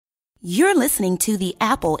You're listening to the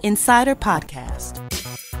Apple Insider Podcast.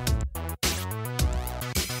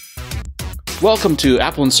 Welcome to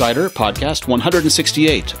Apple Insider Podcast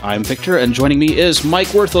 168. I'm Victor, and joining me is Mike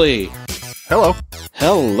Worthley. Hello.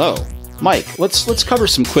 Hello. Mike, let's cover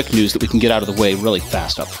some quick news that we can get out of the way really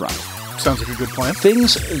fast up front. Sounds like a good plan.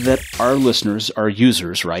 Things that our listeners, our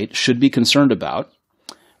users, right, should be concerned about,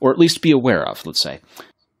 or at least be aware of, let's say,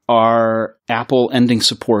 are Apple ending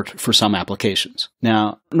support for some applications.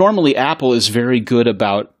 Now, normally Apple is very good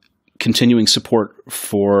about continuing support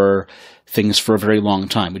for things for a very long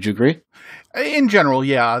time. Would you agree? In general,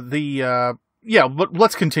 yeah. But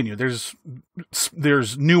let's continue. There's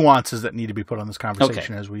nuances that need to be put on this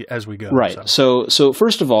conversation as we go. Right. So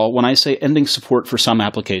first of all, when I say ending support for some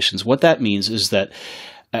applications, what that means is that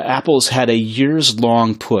Apple's had a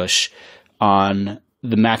years-long push on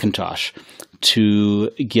the Macintosh to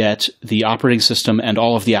get the operating system and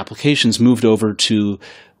all of the applications moved over to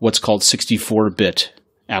what's called 64-bit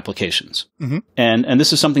applications. Mm-hmm. And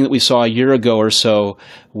this is something that we saw a year ago or so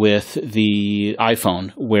with the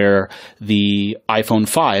iPhone, where the iPhone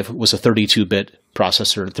 5 was a 32-bit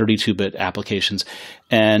processor, 32-bit applications,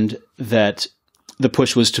 and that the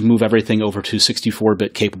push was to move everything over to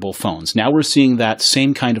 64-bit capable phones. Now we're seeing that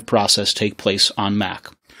same kind of process take place on Mac.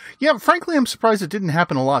 Yeah, frankly, I'm surprised it didn't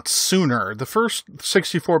happen a lot sooner. The first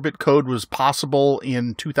 64-bit code was possible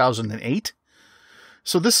in 2008.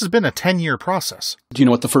 So this has been a 10-year process. Do you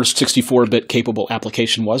know what the first 64-bit capable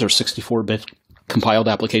application was, or 64-bit compiled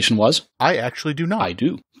application was? I actually do not. I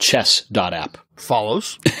do. Chess.app.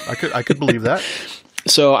 Follows. I could believe that.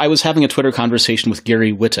 So I was having a Twitter conversation with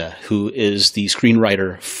Gary Whitta, who is the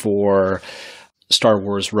screenwriter for Star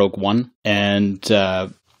Wars Rogue One, and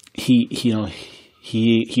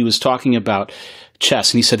he was talking about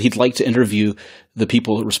chess, and he said he'd like to interview the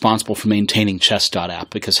people responsible for maintaining chess.app,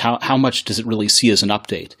 because how much does it really see as an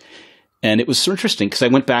update? And it was so interesting, because I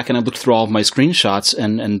went back and I looked through all of my screenshots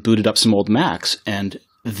and booted up some old Macs, and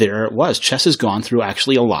there it was. Chess has gone through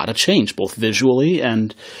actually a lot of change, both visually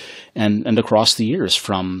and across the years,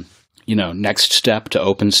 from Next Step to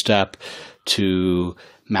OpenStep to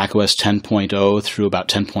macOS 10.0 through about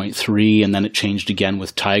 10.3, and then it changed again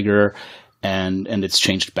with Tiger. And it's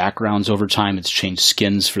changed backgrounds over time. It's changed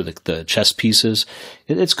skins for the chess pieces.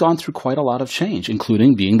 It's gone through quite a lot of change,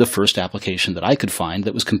 including being the first application that I could find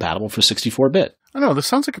that was compatible for 64-bit. I know, this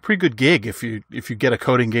sounds like a pretty good gig if you get a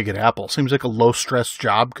coding gig at Apple. Seems like a low-stress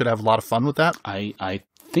job. Could have a lot of fun with that. I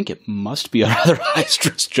think it must be a rather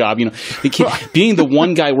high-stress job. Being the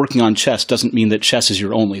one guy working on chess doesn't mean that chess is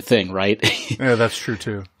your only thing, right? Yeah, that's true,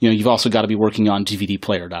 too. You've also got to be working on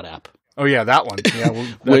DVDplayer.app. Oh, yeah, that one. Yeah, well,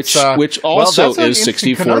 which also is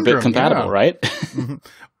 64-bit compatible, right? Mm-hmm.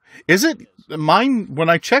 Is it? Mine, when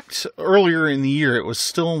I checked earlier in the year, it was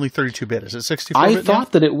still only 32-bit. Is it 64-bit I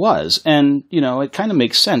thought that it was. And, it kind of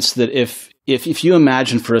makes sense that if you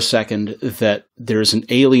imagine for a second that there's an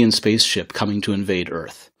alien spaceship coming to invade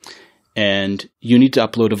Earth, and you need to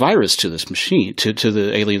upload a virus to this machine, to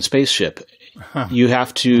the alien spaceship, you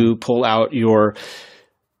have to pull out your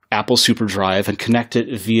Apple SuperDrive and connect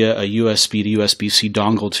it via a USB to USB-C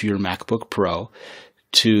dongle to your MacBook Pro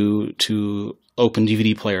to open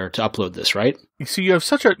DVD player to upload this, right? You see, you have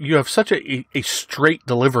such a straight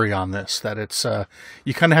delivery on this that it's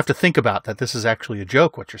you kind of have to think about that this is actually a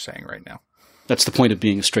joke, what you're saying right now. That's the point of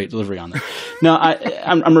being a straight delivery on that. Now,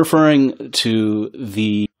 I'm referring to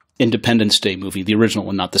the Independence Day movie, the original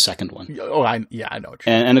one, not the second one. Oh, I know what you're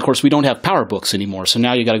saying. And of course, we don't have PowerBooks anymore, so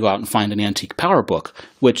now you got to go out and find an antique PowerBook,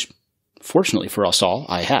 which, fortunately for us all,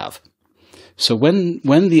 I have. So when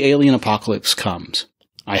the alien apocalypse comes,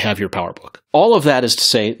 I have your PowerBook. All of that is to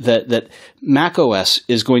say that macOS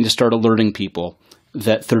is going to start alerting people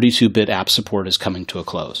that 32-bit app support is coming to a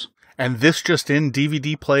close. And this just in,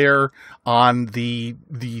 DVD player on the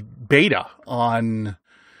beta on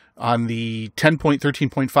the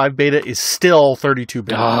 10.13.5 beta is still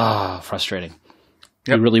 32-bit. Frustrating.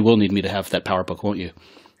 Yep. You really will need me to have that PowerBook, won't you?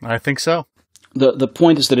 I think so. The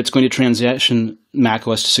point is that it's going to transition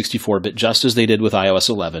macOS to 64-bit, just as they did with iOS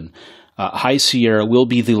 11. High Sierra will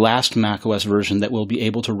be the last macOS version that will be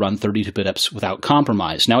able to run 32-bit apps without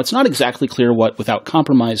compromise. Now, it's not exactly clear what without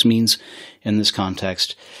compromise means in this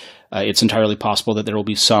context. It's entirely possible that there will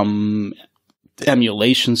be some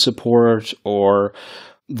emulation support, or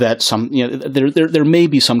that there may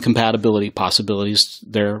be some compatibility possibilities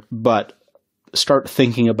there, but start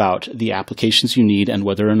thinking about the applications you need and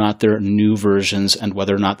whether or not they're new versions and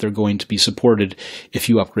whether or not they're going to be supported if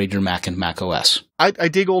you upgrade your Mac and Mac OS. I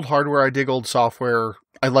dig old hardware. I dig old software.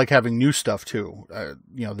 I like having new stuff too.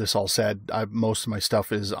 This all said, most of my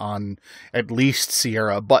stuff is on at least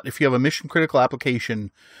Sierra. But if you have a mission critical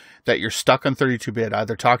application that you're stuck on 32-bit,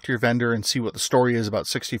 either talk to your vendor and see what the story is about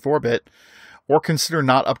 64-bit, or consider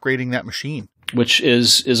not upgrading that machine. Which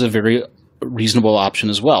is a very reasonable option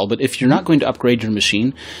as well. But if you're not going to upgrade your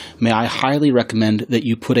machine, may I highly recommend that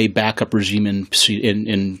you put a backup regime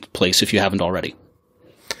in place if you haven't already.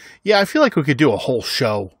 Yeah, I feel like we could do a whole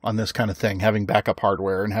show on this kind of thing, having backup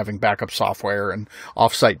hardware and having backup software and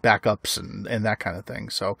offsite backups and that kind of thing.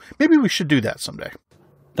 So maybe we should do that someday.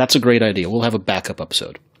 That's a great idea. We'll have a backup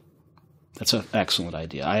episode. That's an excellent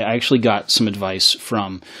idea. I actually got some advice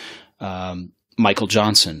from Michael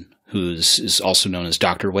Johnson, who is also known as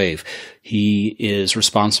Dr. Wave. He is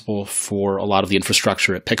responsible for a lot of the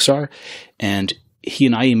infrastructure at Pixar, and he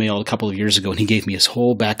and I emailed a couple of years ago, and he gave me his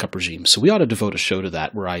whole backup regime. So we ought to devote a show to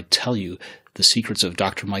that where I tell you the secrets of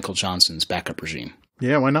Dr. Michael Johnson's backup regime.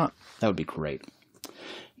 Yeah, why not? That would be great.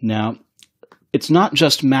 Now, it's not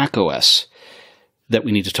just macOS that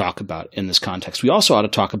we need to talk about in this context. We also ought to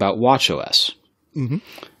talk about watchOS. Mm-hmm.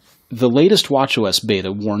 The latest watchOS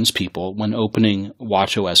beta warns people when opening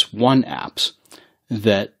watchOS 1 apps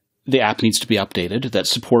that the app needs to be updated, that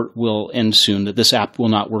support will end soon, that this app will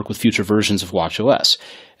not work with future versions of watchOS,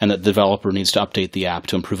 and that the developer needs to update the app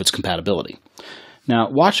to improve its compatibility. Now,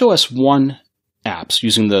 watchOS 1 apps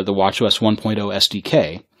using the watchOS 1.0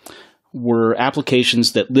 SDK were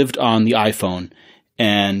applications that lived on the iPhone,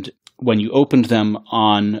 and when you opened them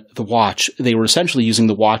on the watch, they were essentially using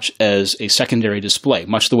the watch as a secondary display,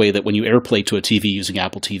 much the way that when you AirPlay to a TV using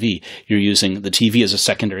Apple TV, you're using the TV as a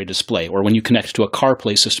secondary display. Or when you connect to a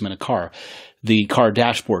CarPlay system in a car, the car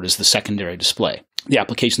dashboard is the secondary display. The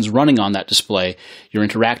application's running on that display, you're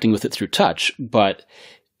interacting with it through touch, but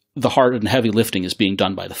the hard and heavy lifting is being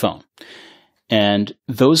done by the phone. And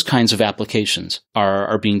those kinds of applications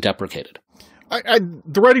are being deprecated.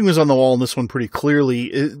 The writing was on the wall in this one pretty clearly.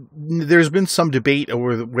 There's been some debate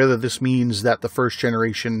over whether this means that the first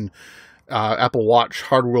generation Apple Watch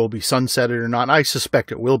hardware will be sunsetted or not. I suspect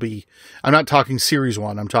it will be. I'm not talking Series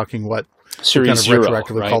 1. I'm talking what Series kind of 0,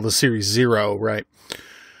 retroactively right? Called the Series 0, right?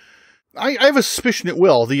 I have a suspicion it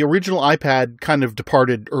will. The original iPad kind of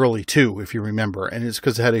departed early too, if you remember, and it's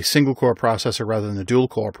because it had a single-core processor rather than a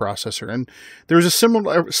dual-core processor. And there was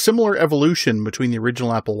a similar evolution between the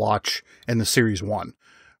original Apple Watch and the Series 1.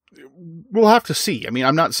 We'll have to see. I mean,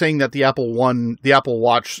 I'm not saying that the Apple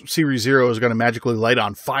Watch Series 0 is going to magically light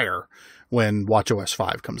on fire when watchOS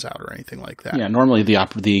 5 comes out or anything like that. Yeah, normally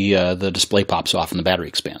the display pops off and the battery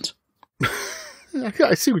expands.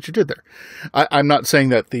 I see what you did there. I'm not saying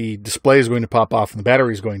that the display is going to pop off and the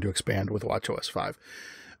battery is going to expand with watchOS 5.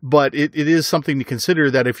 But it is something to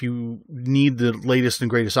consider that if you need the latest and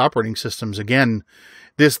greatest operating systems, again,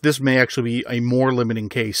 this may actually be a more limiting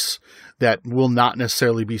case that will not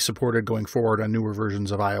necessarily be supported going forward on newer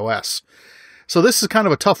versions of iOS. So this is kind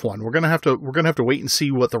of a tough one. We're going to have to wait and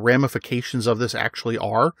see what the ramifications of this actually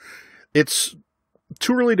are. It's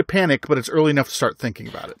too early to panic, but it's early enough to start thinking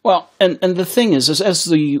about it. Well, and the thing is as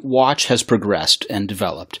the watch has progressed and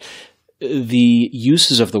developed, the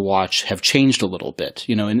uses of the watch have changed a little bit.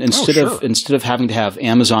 You know, instead of having to have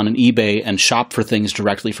Amazon and eBay and shop for things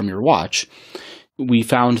directly from your watch, we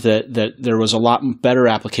found that there was a lot better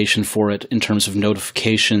application for it in terms of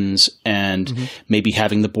notifications and maybe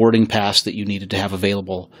having the boarding pass that you needed to have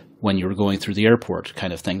available when you were going through the airport,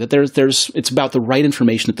 kind of thing. That it's about the right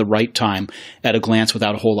information at the right time at a glance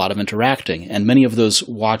without a whole lot of interacting. And many of those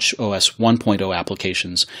watchOS 1.0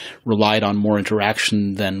 applications relied on more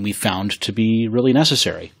interaction than we found to be really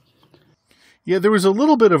necessary. Yeah, there was a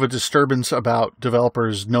little bit of a disturbance about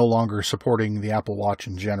developers no longer supporting the Apple Watch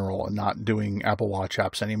in general and not doing Apple Watch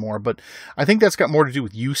apps anymore. But I think that's got more to do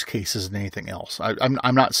with use cases than anything else. I'm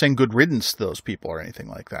not saying good riddance to those people or anything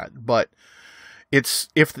like that, but it's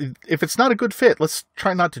if it's not a good fit, let's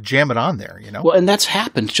try not to jam it on there, you know? Well, and that's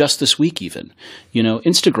happened just this week even. You know,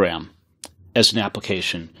 Instagram as an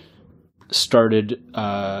application started,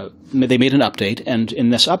 they made an update, and in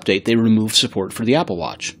this update, they removed support for the Apple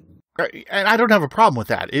Watch. And I don't have a problem with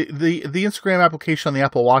that. The Instagram application on the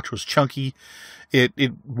Apple Watch was chunky.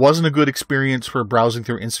 It wasn't a good experience for browsing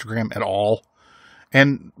through Instagram at all.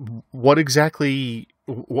 And what exactly...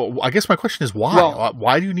 Well, I guess my question is why? Well,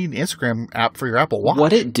 why do you need an Instagram app for your Apple Watch?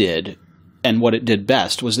 What it did, and what it did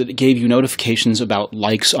best, was that it gave you notifications about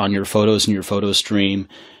likes on your photos in your photo stream,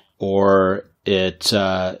 or it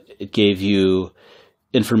gave you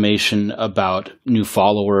information about new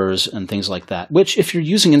followers and things like that, which if you're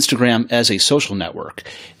using Instagram as a social network,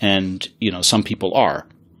 and you know some people are,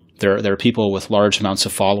 there are people with large amounts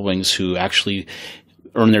of followings who actually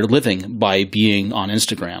earn their living by being on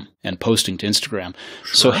Instagram and posting to Instagram.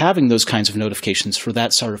 Sure. So having those kinds of notifications for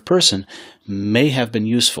that sort of person may have been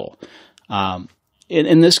useful.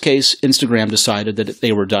 In this case, Instagram decided that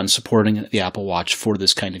they were done supporting the Apple Watch for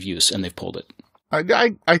this kind of use, and they've pulled it.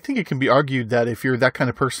 I think it can be argued that if you're that kind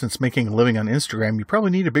of person that's making a living on Instagram, you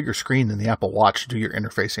probably need a bigger screen than the Apple Watch to do your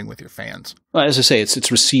interfacing with your fans. Well, as I say,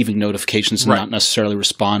 it's receiving notifications and not necessarily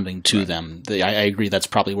responding to them. I agree that's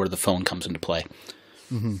probably where the phone comes into play.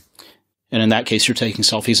 Mm-hmm. And in that case, you're taking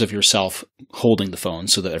selfies of yourself holding the phone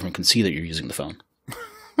so that everyone can see that you're using the phone.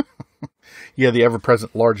 Yeah, the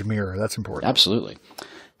ever-present large mirror. That's important. Absolutely.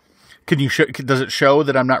 Can you does it show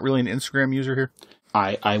that I'm not really an Instagram user here?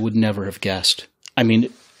 I would never have guessed. I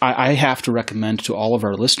mean, I have to recommend to all of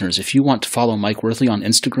our listeners, if you want to follow Mike Worthley on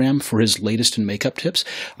Instagram for his latest in makeup tips,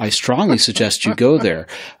 I strongly suggest you go there.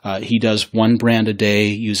 He does one brand a day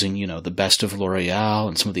using, the best of L'Oreal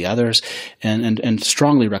and some of the others, and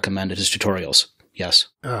strongly recommended his tutorials. Yes.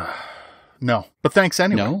 No, but thanks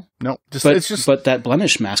anyway. No, but that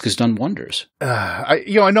blemish mask has done wonders. I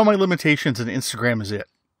know my limitations, and Instagram is it.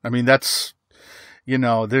 I mean, that's,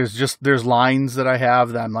 there's lines that I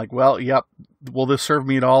have that I'm like, well, yep. Will this serve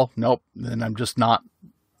me at all? Nope. Then I'm just not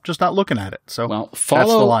looking at it. So that's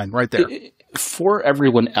the line right there. For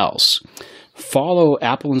everyone else, follow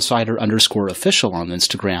AppleInsider _official on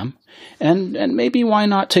Instagram, and maybe why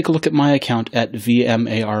not take a look at my account at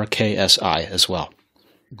VMARKSI as well.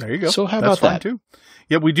 There you go. So how about that? Too.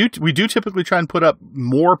 Yeah, we do typically try and put up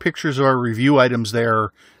more pictures of our review items there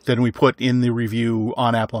than we put in the review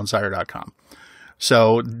on AppleInsider.com.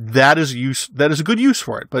 So that is a good use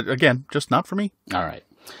for it. But again, just not for me. All right.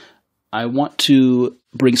 I want to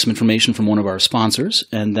bring some information from one of our sponsors,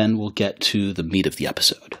 and then we'll get to the meat of the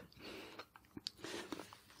episode.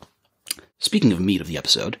 Speaking of meat of the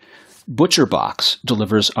episode, ButcherBox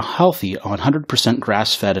delivers a healthy 100%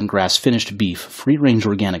 grass-fed and grass-finished beef, free-range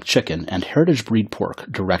organic chicken, and heritage breed pork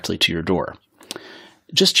directly to your door.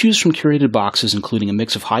 Just choose from curated boxes including a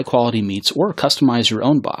mix of high-quality meats or customize your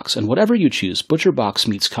own box. And whatever you choose, ButcherBox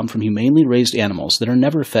meats come from humanely raised animals that are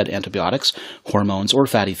never fed antibiotics, hormones, or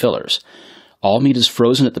fatty fillers. All meat is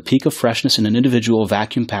frozen at the peak of freshness in an individual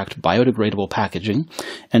vacuum-packed biodegradable packaging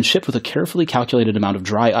and shipped with a carefully calculated amount of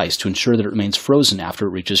dry ice to ensure that it remains frozen after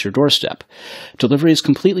it reaches your doorstep. Delivery is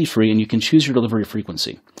completely free and you can choose your delivery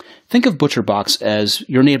frequency. Think of ButcherBox as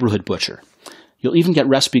your neighborhood butcher. You'll even get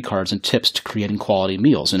recipe cards and tips to creating quality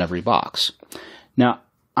meals in every box. Now,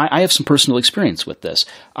 I have some personal experience with this.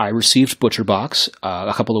 I received ButcherBox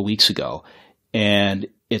a couple of weeks ago, and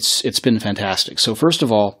it's been fantastic. So first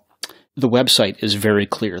of all, the website is very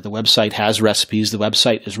clear. The website has recipes. The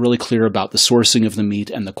website is really clear about the sourcing of the meat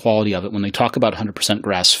and the quality of it. When they talk about 100%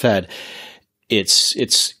 grass-fed,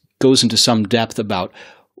 it's goes into some depth about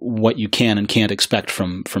what you can and can't expect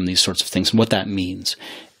from these sorts of things and what that means.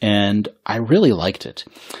 And I really liked it.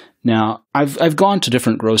 Now, I've gone to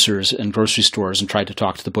different grocers and grocery stores and tried to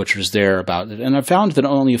talk to the butchers there about it, and I've found that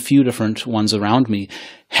only a few different ones around me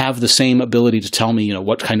have the same ability to tell me,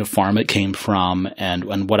 what kind of farm it came from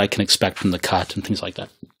and what I can expect from the cut and things like that.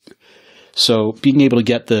 So being able to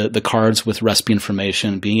get the cards with recipe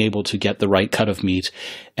information, being able to get the right cut of meat,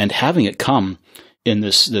 and having it come in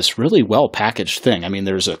this really well-packaged thing. I mean,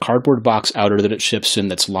 there's a cardboard box outer that it ships in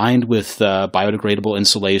that's lined with biodegradable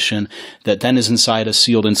insulation that then is inside a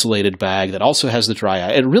sealed insulated bag that also has the dry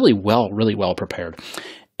ice. Really well prepared.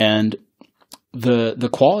 And the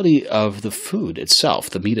quality of the food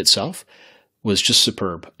itself, the meat itself, was just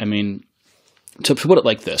superb. I mean, to put it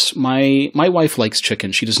like this, my wife likes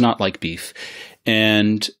chicken. She does not like beef.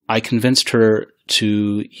 And I convinced her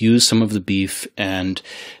to use some of the beef and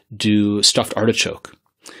do stuffed artichoke.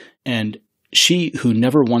 And she, who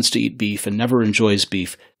never wants to eat beef and never enjoys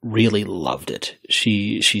beef, really loved it.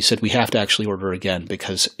 She said, we have to actually order again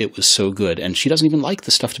because it was so good. And she doesn't even like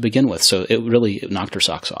the stuff to begin with, so it knocked her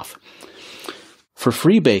socks off. For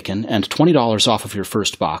free bacon and $20 off of your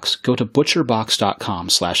first box, go to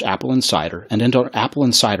butcherbox.com/AppleInsider and enter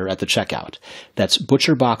AppleInsider at the checkout. That's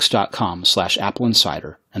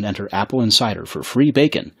butcherbox.com/AppleInsider and enter AppleInsider for free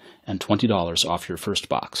bacon and $20 off your first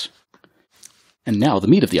box. And now the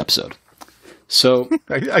meat of the episode. So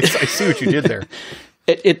I see what you did there.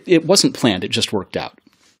 It wasn't planned. It just worked out.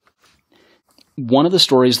 One of the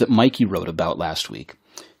stories that Mikey wrote about last week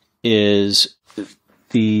is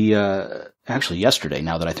actually yesterday,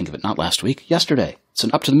 now that I think of it, not last week, yesterday. It's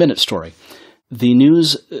an up-to-the-minute story. The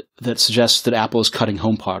news that suggests that Apple is cutting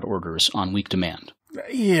HomePod orders on weak demand.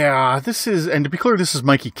 Yeah, and to be clear, this is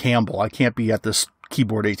Mikey Campbell. I can't be at this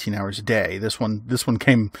keyboard 18 hours a day. This one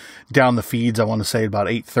came down the feeds, I want to say, about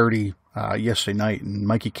 8:30 yesterday night, and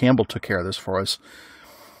Mikey Campbell took care of this for us.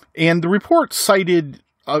 And the report cited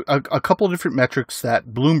a couple of different metrics that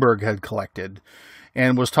Bloomberg had collected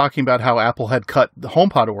and was talking about how Apple had cut the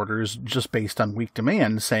HomePod orders just based on weak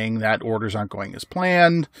demand, saying that orders aren't going as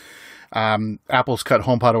planned. Apple's cut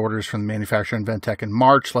HomePod orders from the manufacturer Inventec in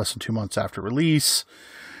March, less than 2 months after release.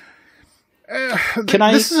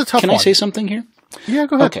 This is a tough one. Can I say something here? Yeah,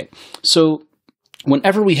 go ahead. Okay. So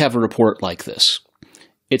whenever we have a report like this,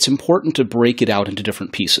 it's important to break it out into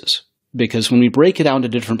different pieces. Because when we break it out into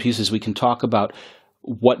different pieces, we can talk about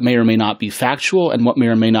what may or may not be factual and what may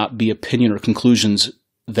or may not be opinion or conclusions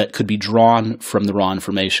that could be drawn from the raw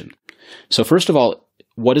information. So first of all,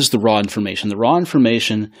 what is the raw information? The raw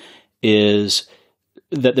information is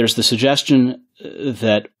that there's the suggestion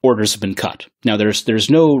that orders have been cut. Now, there's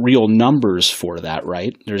no real numbers for that,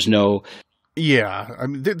 right? There's no... Yeah, I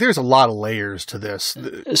mean, there's a lot of layers to this.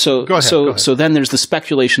 So, go ahead. So then there's the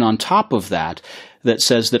speculation on top of that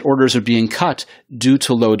says that orders are being cut due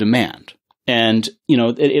to low demand. And,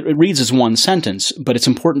 it reads as one sentence, but it's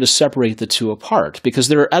important to separate the two apart because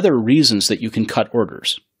there are other reasons that you can cut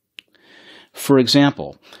orders. For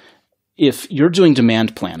example, if you're doing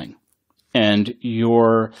demand planning and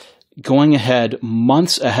you're going ahead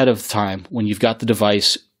months ahead of time when you've got the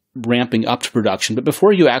device ramping up to production, but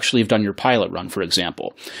before you actually have done your pilot run, for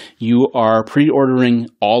example, you are pre-ordering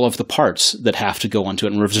all of the parts that have to go onto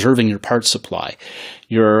it and reserving your parts supply.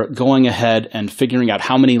 You're going ahead and figuring out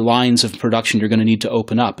how many lines of production you're going to need to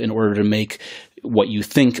open up in order to make what you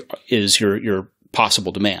think is your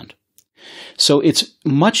possible demand. So it's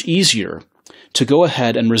much easier to go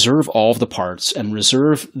ahead and reserve all of the parts and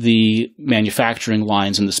reserve the manufacturing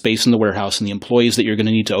lines and the space in the warehouse and the employees that you're going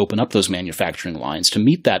to need to open up those manufacturing lines to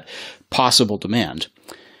meet that possible demand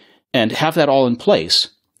and have that all in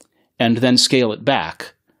place and then scale it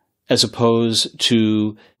back as opposed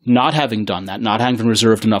to not having done that, not having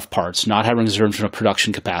reserved enough parts, not having reserved enough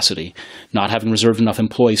production capacity, not having reserved enough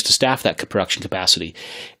employees to staff that production capacity,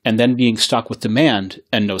 and then being stuck with demand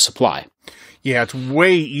and no supply. Yeah, it's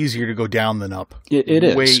way easier to go down than up. It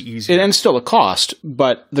is. Way easier. And still a cost,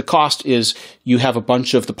 but the cost is you have a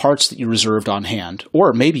bunch of the parts that you reserved on hand,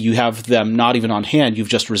 or maybe you have them not even on hand, you've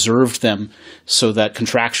just reserved them so that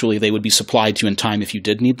contractually they would be supplied to you in time if you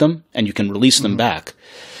did need them, and you can release them back.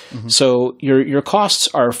 Mm-hmm. So your costs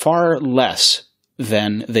are far less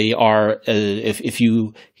than they are if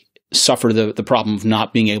you suffer the problem of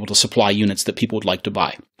not being able to supply units that people would like to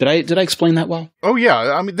buy. Did I explain that well? Oh yeah,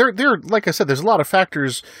 I mean there like I said, there's a lot of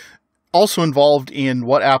factors also involved in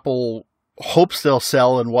what Apple hopes they'll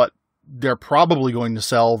sell and what they're probably going to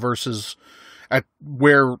sell versus at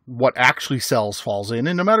where what actually sells falls in.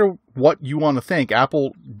 And no matter what you want to think,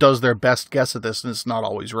 Apple does their best guess at this, and it's not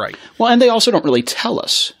always right. Well, and they also don't really tell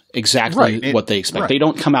us exactly what they expect. Right. They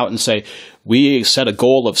don't come out and say, we set a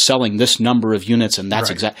goal of selling this number of units, and that's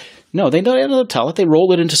exact. No, they don't tell it. They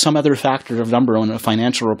roll it into some other factor of number on a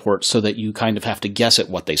financial report so that you kind of have to guess at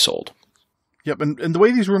what they sold. Yep, and the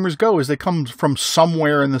way these rumors go is they come from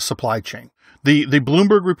somewhere in the supply chain. The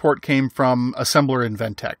Bloomberg report came from assembler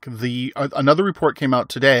Inventec. Another report came out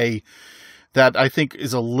today that I think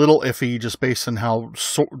is a little iffy just based on how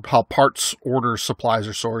parts order supplies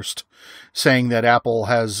are sourced, saying that Apple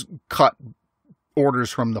has cut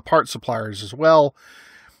orders from the part suppliers as well.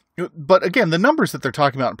 But again, the numbers that they're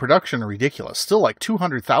talking about in production are ridiculous. Still like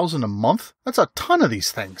 200,000 a month. That's a ton of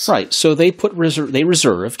these things. Right. So they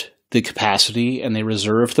reserved the capacity and they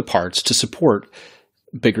reserved the parts to support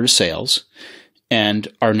bigger sales and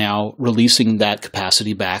are now releasing that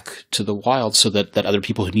capacity back to the wild so that other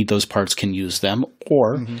people who need those parts can use them,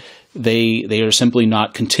 or they are simply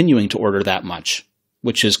not continuing to order that much,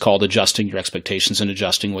 which is called adjusting your expectations and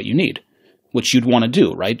adjusting what you need, which you'd want to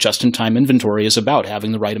do, right? Just-in-time inventory is about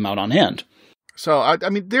having the right amount on hand. So I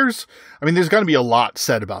mean, there's got to be a lot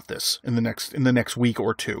said about this in the next week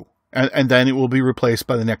or two, and then it will be replaced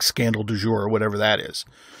by the next scandal du jour or whatever that is.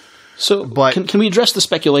 So, but can we address the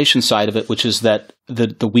speculation side of it, which is that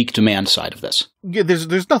the weak demand side of this? Yeah,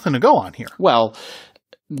 there's nothing to go on here. Well,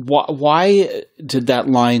 why did that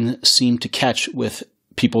line seem to catch with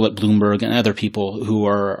people at Bloomberg and other people who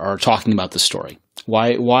are talking about this story?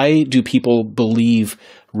 Why do people believe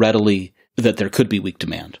readily that there could be weak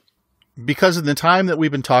demand? Because in the time that we've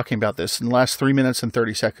been talking about this, in the last 3 minutes and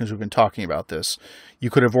 30 seconds we've been talking about this, you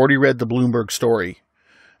could have already read the Bloomberg story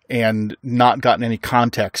and not gotten any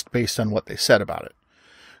context based on what they said about it.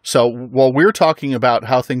 So while we're talking about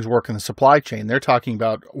how things work in the supply chain, they're talking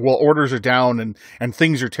about, well, orders are down and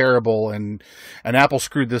things are terrible and Apple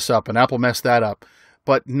screwed this up and Apple messed that up.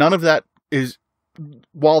 But none of that is,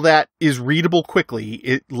 while that is readable quickly,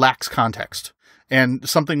 it lacks context. And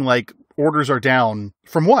something like orders are down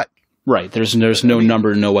from what? Right. There's no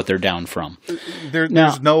number to know what they're down from.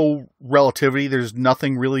 There's no relativity. There's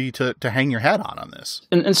nothing really to hang your hat on this.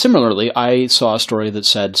 And similarly, I saw a story that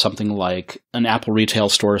said something like an Apple retail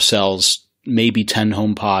store sells maybe 10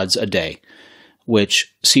 HomePods a day,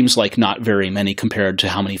 which seems like not very many compared to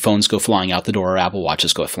how many phones go flying out the door or Apple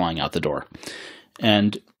Watches go flying out the door.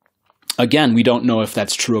 And again, we don't know if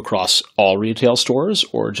that's true across all retail stores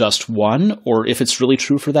or just one, or if it's really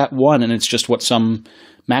true for that one and it's just what some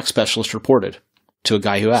Mac specialist reported to a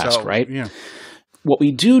guy who asked, right? Yeah. What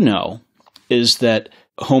we do know is that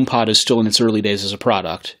HomePod is still in its early days as a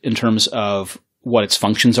product in terms of what its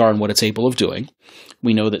functions are and what it's able of doing.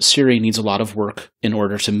 We know that Siri needs a lot of work in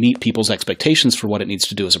order to meet people's expectations for what it needs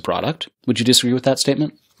to do as a product. Would you disagree with that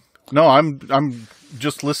statement? No, I'm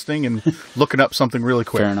just listening and looking up something really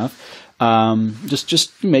quick. Fair enough.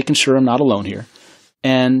 Just making sure I'm not alone here.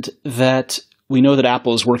 And that we know that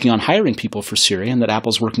Apple is working on hiring people for Siri and that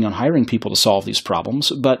Apple's working on hiring people to solve these problems,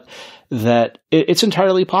 but that it's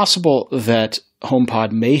entirely possible that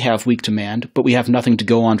HomePod may have weak demand, but we have nothing to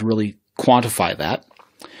go on to really quantify that.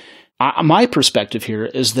 My perspective here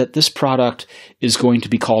is that this product is going to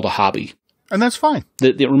be called a hobby. And that's fine.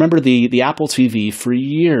 Remember, the Apple TV for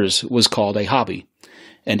years was called a hobby.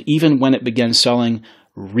 And even when it began selling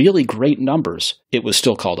really great numbers, it was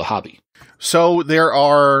still called a hobby. So there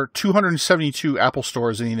are 272 Apple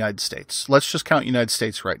stores in the United States. Let's just count United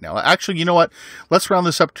States right now. Actually, you know what? Let's round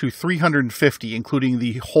this up to 350, including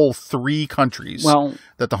the whole 3 countries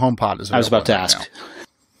that the HomePod is available. I was about to right ask. now.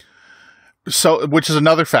 So, which is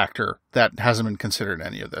another factor that hasn't been considered in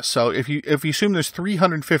any of this. So if you assume there's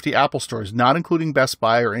 350 Apple stores, not including Best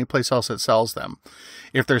Buy or any place else that sells them,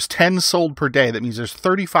 if there's 10 sold per day, that means there's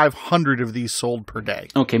 3,500 of these sold per day.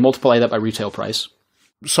 Okay, multiply that by retail price.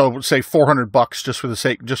 So say $400 just for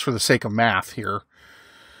the sake of math here.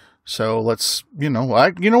 So let's, you know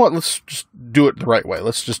what? Let's just do it the right way.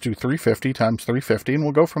 Let's just do 350 times 350 and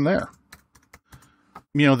we'll go from there.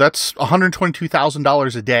 You know, that's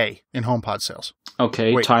 $122,000 a day in HomePod sales.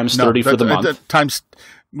 Okay, times 30 for the month.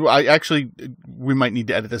 We might need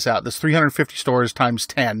to edit this out. That's 350 stores times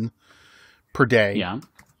 10 per day. Yeah.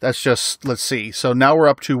 That's just, let's see. So now we're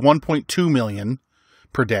up to 1.2 million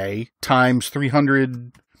per day times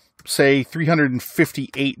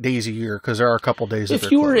 358 days a year, because there are a couple days that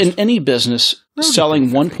if you were in any business selling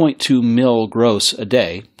 1.2 mil gross a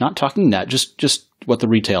day, not talking net, just what the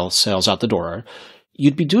retail sales out the door are,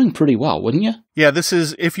 you'd be doing pretty well, wouldn't you? Yeah, this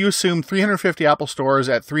is, if you assume 350 Apple stores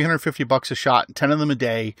at $350 a shot, 10 of them a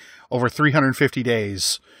day over 350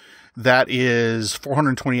 days, that is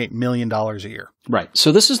 $428 million a year. Right.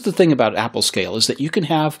 So this is the thing about Apple scale, is that you can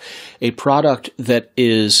have a product that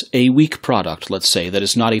is a weak product, let's say, that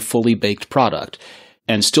is not a fully baked product,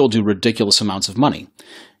 and still do ridiculous amounts of money.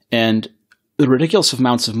 And the ridiculous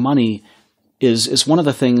amounts of money is one of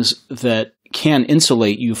the things that can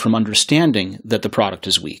insulate you from understanding that the product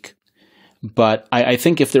is weak. But I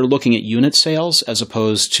think if they're looking at unit sales as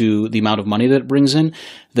opposed to the amount of money that it brings in,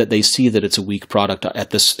 that they see that it's a weak product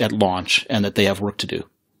at launch and that they have work to do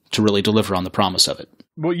to really deliver on the promise of it.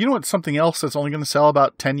 Well, you know what? Something else that's only going to sell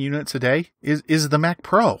about 10 units a day is the Mac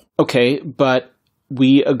Pro. Okay, but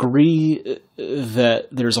we agree that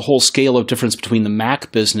there's a whole scale of difference between the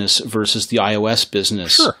Mac business versus the iOS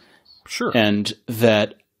business. Sure. And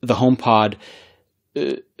that the HomePod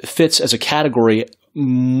fits as a category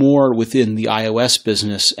more within the iOS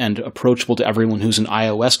business and approachable to everyone who's an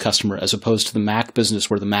iOS customer, as opposed to the Mac business,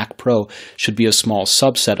 where the Mac Pro should be a small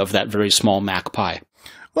subset of that very small Mac pie.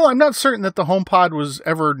 Well, I'm not certain that the HomePod was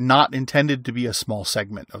ever not intended to be a small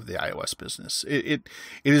segment of the iOS business. It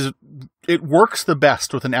works the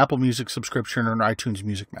best with an Apple Music subscription or an iTunes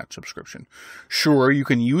Music Match subscription. Sure, you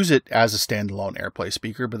can use it as a standalone AirPlay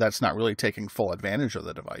speaker, but that's not really taking full advantage of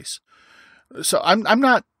the device. So I'm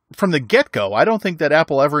not, from the get-go, I don't think that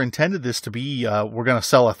Apple ever intended this to be, we're going to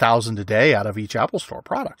sell 1,000 a day out of each Apple Store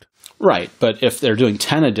product. Right, but if they're doing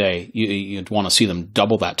 10 a day, you'd want to see them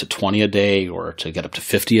double that to 20 a day, or to get up to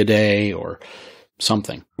 50 a day, or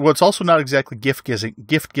something. Well, it's also not exactly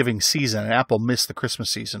gift-giving season, and Apple missed the Christmas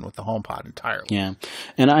season with the HomePod entirely. Yeah,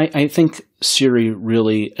 and I think Siri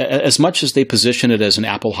really, as much as they position it as an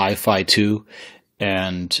Apple Hi-Fi 2,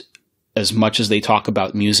 and as much as they talk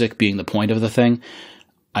about music being the point of the thing,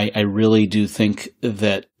 I really do think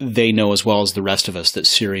that they know as well as the rest of us that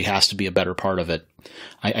Siri has to be a better part of it.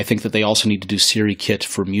 I think that they also need to do Siri Kit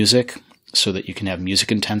for music so that you can have music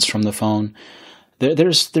intents from the phone.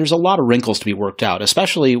 There's a lot of wrinkles to be worked out,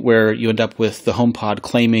 especially where you end up with the HomePod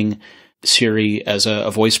claiming Siri as a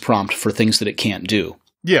voice prompt for things that it can't do.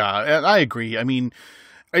 Yeah, I agree. I mean,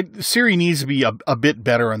 Siri needs to be a bit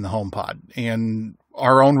better on the HomePod, and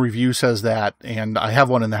our own review says that, and I have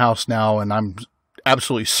one in the house now, and I'm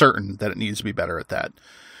absolutely certain that it needs to be better at that.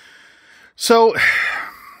 So,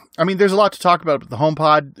 I mean, there's a lot to talk about with the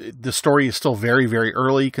HomePod. The story is still very, very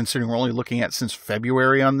early, considering we're only looking at since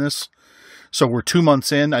February on this. So we're 2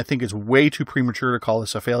 months in. I think it's way too premature to call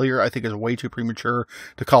this a failure. I think it's way too premature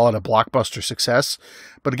to call it a blockbuster success.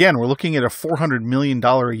 But again, we're looking at a $400 million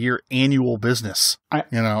a year annual business.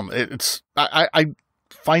 I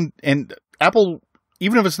find, and Apple,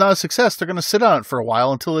 even if it's not a success, they're going to sit on it for a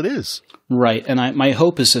while until it is. Right. And my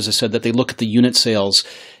hope is, as I said, that they look at the unit sales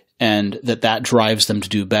and that drives them to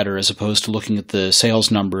do better, as opposed to looking at the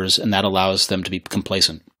sales numbers, and that allows them to be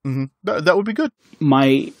complacent. Mm-hmm. That would be good.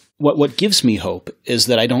 What gives me hope is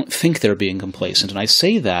that I don't think they're being complacent. And I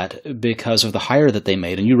say that because of the hire that they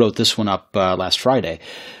made. And you wrote this one up last Friday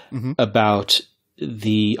about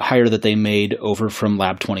the hire that they made over from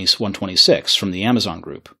Lab 126 from the Amazon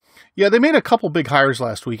group. Yeah, they made a couple big hires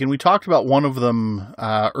last week, and we talked about one of them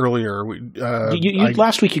earlier.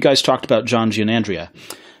 Last week you guys talked about John Gianandrea.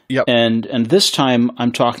 Yep. And this time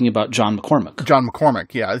I'm talking about John McCormick. John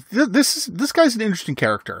McCormick, yeah. This guy's an interesting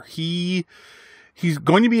character. He's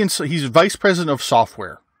going to be he's vice president of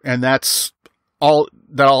software, and that's all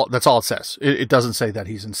it says. It doesn't say that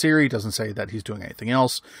he's in Siri, it doesn't say that he's doing anything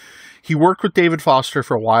else. He worked with David Foster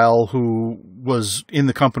for a while, who was in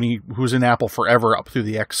the company, who was in Apple forever up through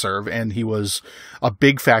the Xserve, and he was a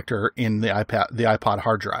big factor in the iPod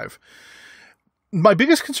hard drive. My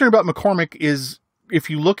biggest concern about McCormick is, if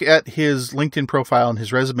you look at his LinkedIn profile and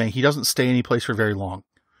his resume, he doesn't stay any place for very long.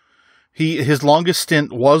 His longest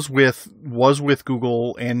stint was with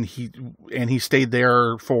Google, and he stayed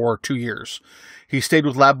there for 2 years. He stayed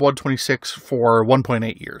with Lab 126 for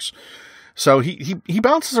 1.8 years. So he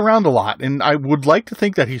bounces around a lot, and I would like to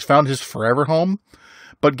think that he's found his forever home.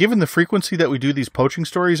 But given the frequency that we do these poaching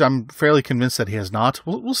stories, I'm fairly convinced that he has not.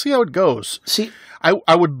 We'll see how it goes. See,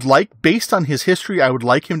 I would like, based on his history, I would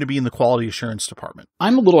like him to be in the quality assurance department.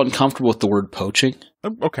 I'm a little uncomfortable with the word poaching.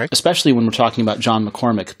 Okay. Especially when we're talking about John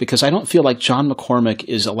McCormick, because I don't feel like John McCormick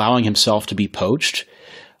is allowing himself to be poached.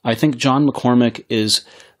 I think John McCormick is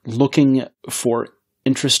looking for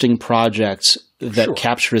interesting projects that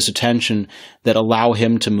capture his attention, that allow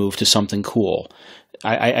him to move to something cool.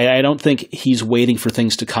 I don't think he's waiting for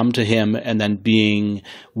things to come to him and then being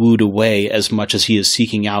wooed away as much as he is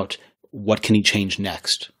seeking out what can he change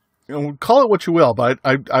next. Call it what you will, but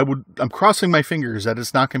I'm crossing my fingers that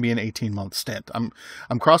it's not going to be an 18-month stint.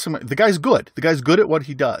 I'm crossing the guy's good. The guy's good at what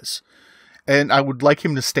he does, and I would like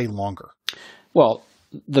him to stay longer. Well,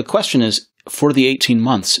 the question is, for the 18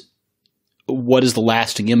 months, what is the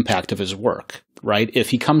lasting impact of his work, right? If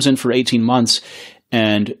he comes in for 18 months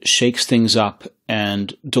and shakes things up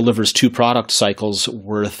and delivers 2 product cycles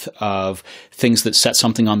worth of things that set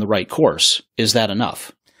something on the right course, is that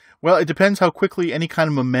enough? Well, it depends how quickly any kind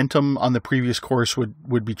of momentum on the previous course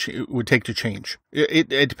would take to change.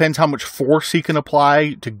 It depends how much force he can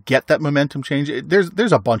apply to get that momentum change.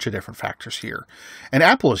 There's a bunch of different factors here, and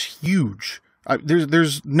Apple is huge.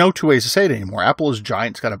 There's no two ways to say it anymore. Apple is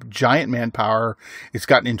giant. It's got a giant manpower. It's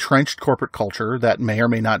got an entrenched corporate culture that may or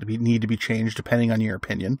may not need to be changed depending on your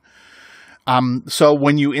opinion. So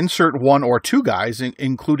when you insert 1 or 2 guys,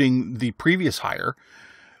 including the previous hire,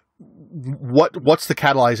 what's the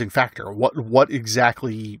catalyzing factor? What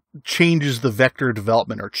exactly changes the vector of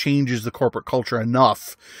development or changes the corporate culture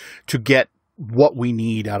enough to get what we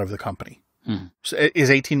need out of the company? So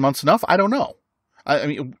is 18 months enough? I don't know. I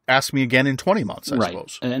mean, ask me again in 20 months, I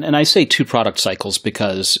suppose. And I say 2 product cycles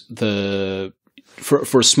because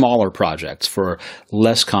for smaller projects, for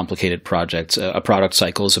less complicated projects, a product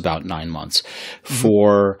cycle is about 9 months.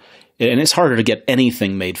 And it's harder to get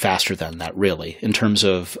anything made faster than that, really, in terms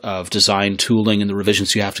of design, tooling, and the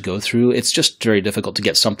revisions you have to go through. It's just very difficult to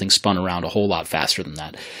get something spun around a whole lot faster than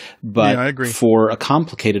that. But I agree. For a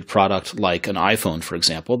complicated product like an iPhone, for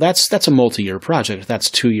example, that's a multi-year project.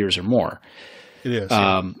 That's 2 years or more. It is.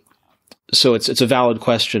 So it's a valid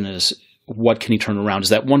question: is what can he turn around? Is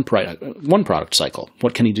that one product cycle?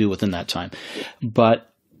 What can he do within that time?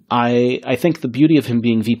 But I think the beauty of him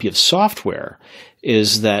being VP of software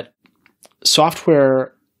is that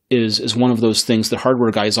software is one of those things that hardware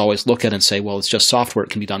guys always look at and say, well, it's just software; it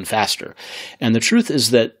can be done faster. And the truth is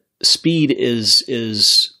that speed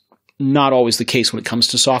is not always the case when it comes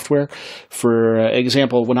to software. For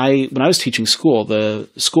example, when I was teaching school, the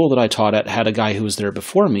school that I taught at had a guy who was there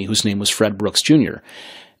before me whose name was Fred Brooks Jr.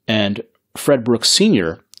 And Fred Brooks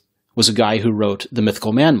Sr. was a guy who wrote The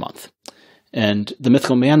Mythical Man Month. And The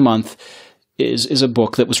Mythical Man Month is a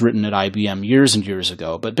book that was written at IBM years and years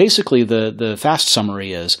ago. But basically the fast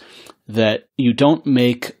summary is that you don't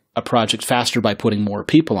make a project faster by putting more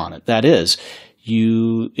people on it. That is,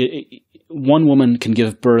 one woman can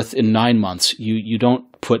give birth in 9 months. You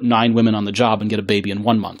don't put 9 women on the job and get a baby in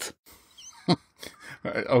 1 month.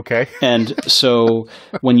 Okay. And so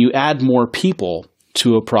when you add more people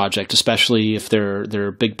to a project, especially if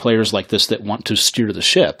they're big players like this that want to steer the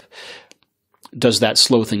ship, does that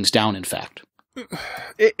slow things down, in fact?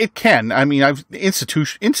 It can. I mean,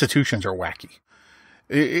 institutions are wacky.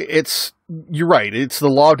 You're right. It's the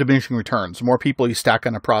law of diminishing returns. The more people you stack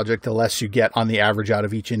on a project, the less you get on the average out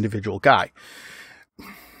of each individual guy.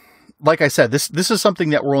 Like I said, this is something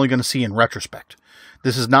that we're only going to see in retrospect.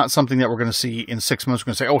 This is not something that we're going to see in 6 months. We're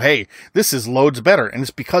going to say, oh, hey, this is loads better. And it's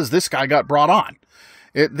because this guy got brought on.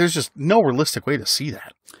 There's just no realistic way to see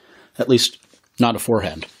that. At least not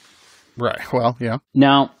beforehand. Right. Well, yeah.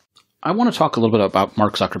 Now, I want to talk a little bit about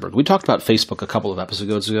Mark Zuckerberg. We talked about Facebook a couple of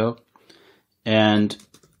episodes ago. And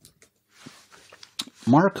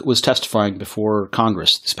Mark was testifying before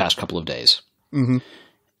Congress this past couple of days. Mm-hmm.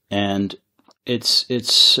 And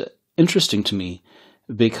it's interesting to me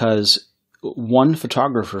because one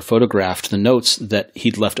photographer photographed the notes that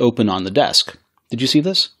he'd left open on the desk. Did you see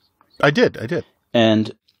this? I did.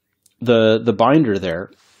 And the binder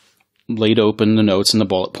there laid open the notes and the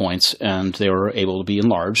bullet points, and they were able to be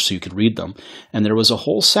enlarged so you could read them. And there was a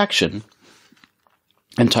whole section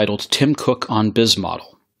entitled Tim Cook on Biz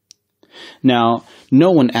Model. Now,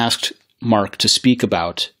 no one asked Mark to speak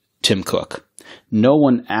about Tim Cook. No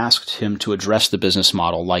one asked him to address the business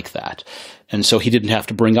model like that. And so he didn't have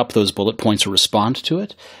to bring up those bullet points or respond to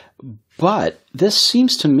it. But this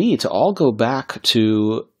seems to me to all go back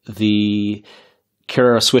to the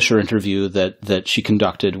Kara Swisher interview that she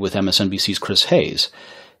conducted with MSNBC's Chris Hayes.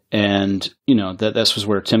 And, that this was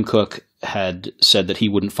where Tim Cook had said that he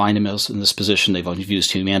wouldn't find him in this position. They've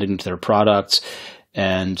infused humanity into their products,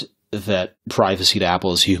 and that privacy to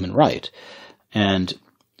Apple is a human right. And,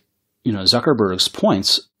 Zuckerberg's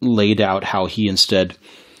points laid out how he instead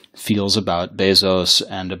feels about Bezos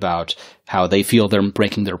and about how they feel they're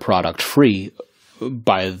breaking their product free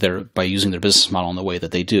by using their business model in the way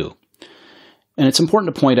that they do. And it's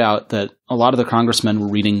important to point out that a lot of the congressmen were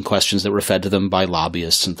reading questions that were fed to them by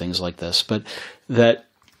lobbyists and things like this, but that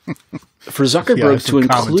for Zuckerberg to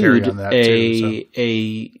include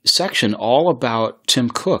a section all about Tim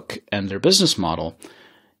Cook and their business model,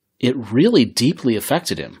 it really deeply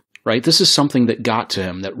affected him, right? This is something that got to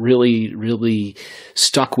him, that really, really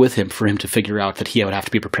stuck with him for him to figure out that he would have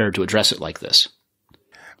to be prepared to address it like this.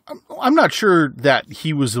 I'm not sure that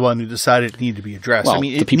he was the one who decided it needed to be addressed. Well,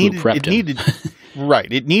 the people who prepped him.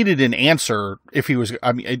 Right. It needed an answer if he was,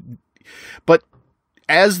 but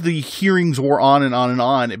as the hearings wore on and on and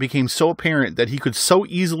on, it became so apparent that he could so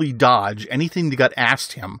easily dodge anything that got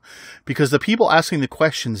asked him because the people asking the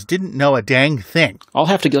questions didn't know a dang thing. I'll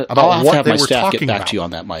have to have my staff get back to you on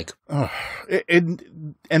that, Mike. And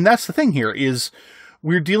that's the thing here is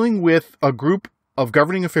we're dealing with a group of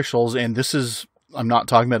governing officials, and this is, I'm not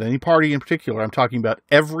talking about any party in particular. I'm talking about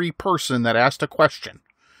every person that asked a question.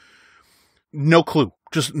 No clue.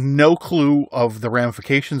 Just no clue of the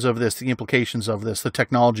ramifications of this, the implications of this, the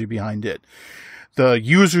technology behind it, the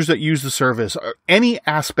users that use the service, or any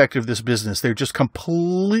aspect of this business. They're just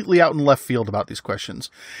completely out in left field about these questions.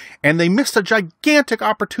 And they missed a gigantic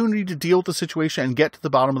opportunity to deal with the situation and get to the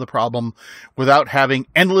bottom of the problem without having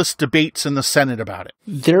endless debates in the Senate about it.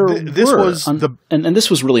 This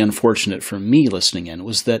was really unfortunate for me listening in,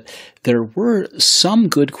 was that there were some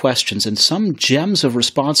good questions and some gems of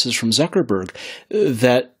responses from Zuckerberg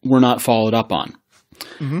that were not followed up on.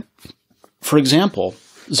 Mm-hmm. For example,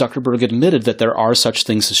 Zuckerberg admitted that there are such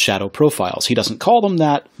things as shadow profiles. He doesn't call them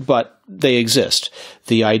that, but they exist.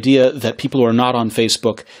 The idea that people who are not on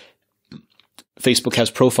Facebook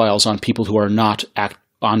has profiles on people who are not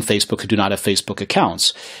on Facebook who do not have Facebook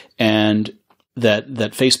accounts, and that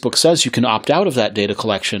Facebook says you can opt out of that data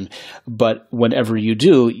collection, but whenever you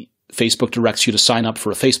do, Facebook directs you to sign up for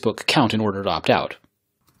a Facebook account in order to opt out.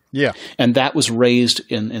 Yeah. And that was raised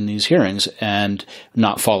in these hearings and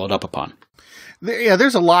not followed up upon. Yeah,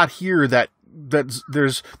 there's a lot here that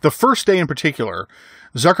there's the first day in particular,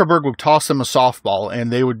 Zuckerberg would toss them a softball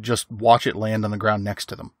and they would just watch it land on the ground next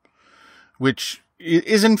to them, which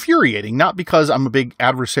is infuriating, not because I'm a big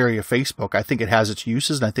adversary of Facebook. I think it has its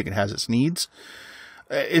uses and I think it has its needs.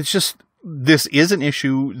 It's just, this is an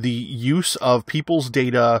issue. The use of people's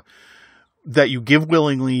data that you give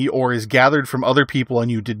willingly or is gathered from other people and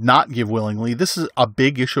you did not give willingly. This is a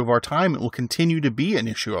big issue of our time. It will continue to be an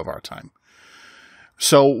issue of our time.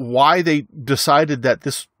 So why they decided that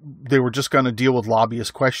they were just going to deal with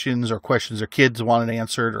lobbyist questions or questions their kids wanted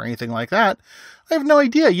answered or anything like that, I have no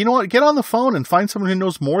idea. You know what? Get on the phone and find someone who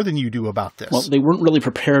knows more than you do about this. Well, they weren't really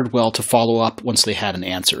prepared well to follow up once they had an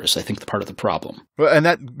answer is, I think, the part of the problem. And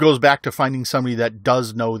that goes back to finding somebody that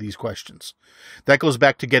does know these questions. That goes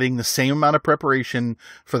back to getting the same amount of preparation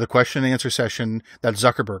for the question and answer session that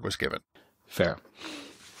Zuckerberg was given. Fair.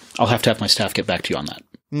 I'll have to have my staff get back to you on that.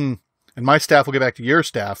 And my staff will get back to your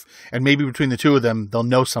staff, and maybe between the two of them, they'll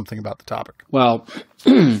know something about the topic. Well,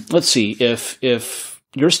 let's see. If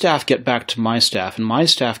your staff get back to my staff and my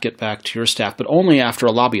staff get back to your staff, but only after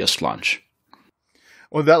a lobbyist lunch.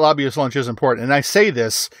 Well, that lobbyist lunch is important. And I say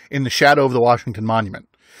this in the shadow of the Washington Monument.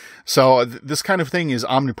 So this kind of thing is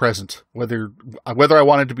omnipresent, whether I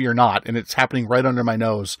want it to be or not, and it's happening right under my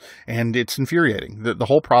nose, and it's infuriating. The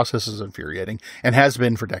whole process is infuriating and has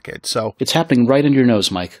been for decades. So it's happening right under your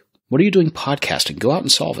nose, Mike. What are you doing podcasting? Go out and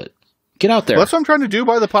solve it. Get out there. Well, that's what I'm trying to do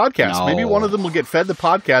by the podcast. No. Maybe one of them will get fed the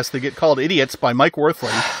podcast. They get called idiots by Mike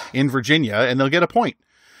Worthley in Virginia, and they'll get a point.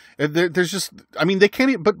 There's just, I mean, they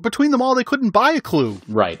can't, but between them all, they couldn't buy a clue.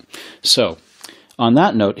 Right. So on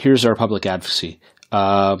that note, here's our public advocacy.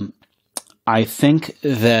 I think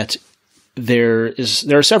that there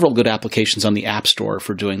are several good applications on the App Store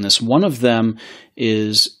for doing this. One of them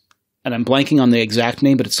is, and I'm blanking on the exact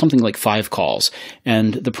name, but it's something like 5 calls.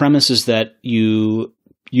 And the premise is that you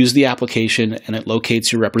use the application and it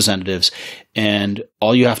locates your representatives, and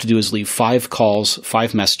all you have to do is leave 5 calls,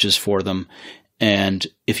 5 messages for them. And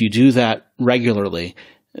if you do that regularly,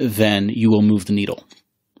 then you will move the needle.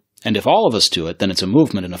 And if all of us do it, then it's a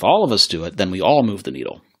movement. And if all of us do it, then we all move the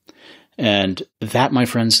needle. And that, my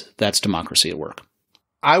friends, that's democracy at work.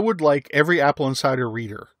 I would like every AppleInsider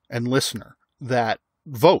reader and listener that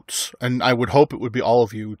votes, and I would hope it would be all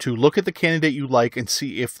of you, to look at the candidate you like and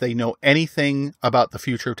see if they know anything about the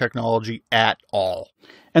future of technology at all.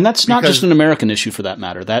 And that's not just an American issue, for that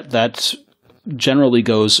matter. That generally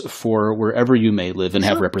goes for wherever you may live and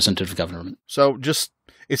have representative government. So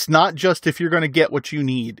it's not just if you're going to get what you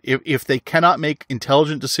need. If they cannot make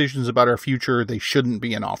intelligent decisions about our future, they shouldn't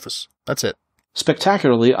be in office. That's it.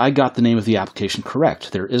 Spectacularly, I got the name of the application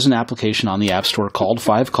correct. There is an application on the App Store called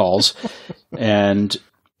 5 Calls, and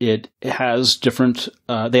it has different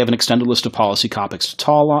they have an extended list of policy topics to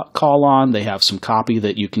call on. They have some copy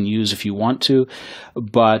that you can use if you want to.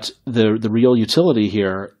 But the real utility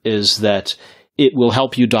here is that it will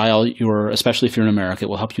help you dial especially if you're in America, it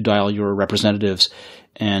will help you dial your representatives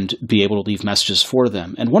and be able to leave messages for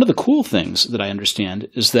them. And one of the cool things that I understand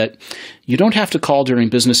is that you don't have to call during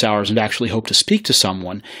business hours and actually hope to speak to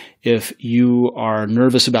someone. If you are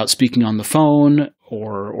nervous about speaking on the phone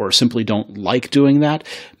or simply don't like doing that,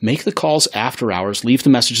 make the calls after hours, leave the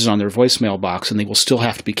messages on their voicemail box, and they will still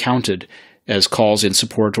have to be counted as calls in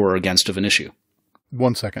support or against of an issue.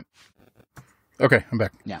 1 second. Okay, I'm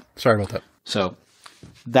back. Yeah. Sorry about that. So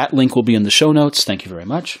that link will be in the show notes. Thank you very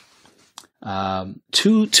much.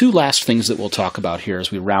 Two last things that we'll talk about here as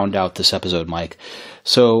we round out this episode, Mike.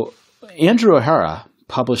 So Andrew O'Hara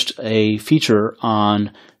published a feature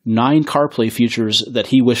on 9 CarPlay features that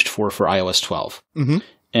he wished for iOS 12. Mm-hmm.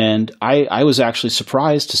 And I was actually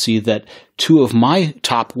surprised to see that 2 of my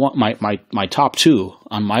top 2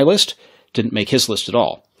 on my list didn't make his list at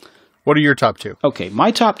all. What are your top 2? Okay, my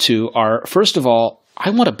top 2 are, first of all, I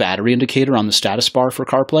want a battery indicator on the status bar for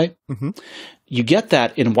CarPlay. Mm-hmm. You get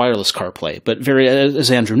that in wireless CarPlay, but as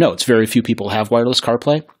Andrew notes, very few people have wireless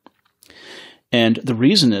CarPlay. And the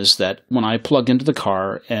reason is that when I plug into the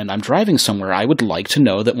car and I'm driving somewhere, I would like to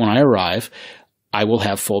know that when I arrive, I will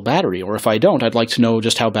have full battery. Or if I don't, I'd like to know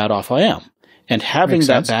just how bad off I am. And having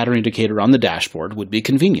that battery indicator on the dashboard would be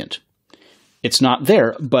convenient. It's not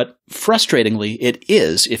there, but frustratingly, it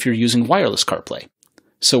is if you're using wireless CarPlay.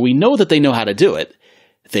 So we know that they know how to do it.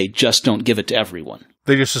 They just don't give it to everyone.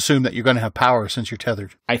 They just assume that you're going to have power since you're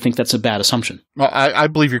tethered. I think that's a bad assumption. Well, I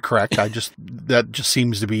believe you're correct. That just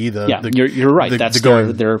seems to be you're right. That's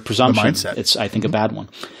their presumption. The mindset. It's, I think, a bad one.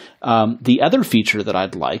 The other feature that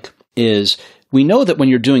I'd like is, we know that when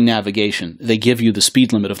you're doing navigation, they give you the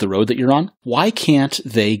speed limit of the road that you're on. Why can't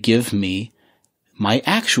they give me my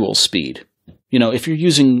actual speed? You know, if you're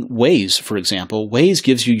using Waze, for example, Waze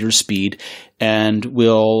gives you your speed and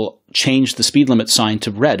will change the speed limit sign to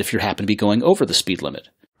red if you happen to be going over the speed limit.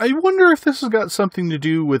 I wonder if this has got something to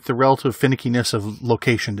do with the relative finickiness of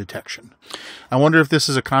location detection. I wonder if this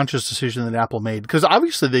is a conscious decision that Apple made, because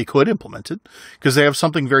obviously they could implement it, because they have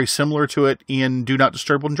something very similar to it in Do Not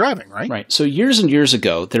Disturb when driving, right? Right. So years and years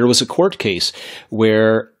ago, there was a court case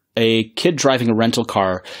where a kid driving a rental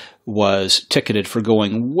car was ticketed for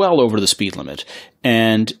going well over the speed limit.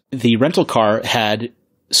 And the rental car had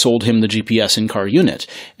sold him the GPS in-car unit.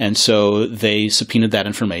 And so they subpoenaed that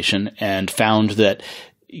information and found that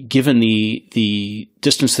given the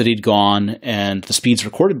distance that he'd gone and the speeds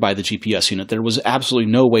recorded by the GPS unit, there was absolutely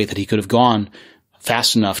no way that he could have gone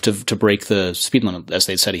fast enough to break the speed limit as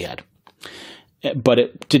they'd said he had. But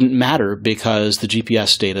it didn't matter because the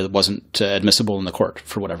GPS data wasn't admissible in the court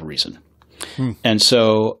for whatever reason. And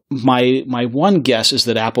so my one guess is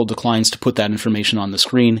that Apple declines to put that information on the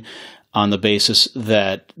screen on the basis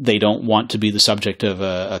that they don't want to be the subject of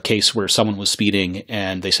a case where someone was speeding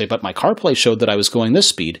and they say, but my CarPlay showed that I was going this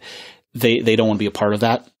speed. They don't want to be a part of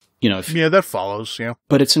that. Yeah, that follows. Yeah,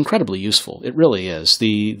 but it's incredibly useful. It really is.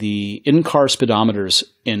 The in-car speedometers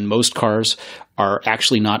in most cars are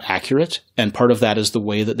actually not accurate, and part of that is the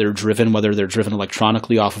way that they're driven, whether they're driven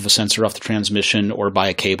electronically off of a sensor off the transmission or by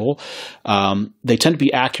a cable. They tend to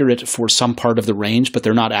be accurate for some part of the range, but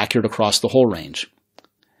they're not accurate across the whole range.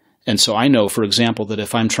 And so I know, for example, that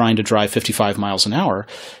if I'm trying to drive 55 miles an hour,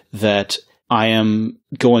 that I am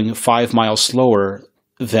going 5 miles slower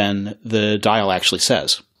than the dial actually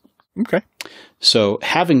says. Okay. So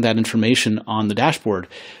having that information on the dashboard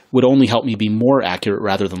would only help me be more accurate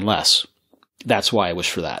rather than less. That's why I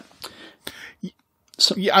wish for that.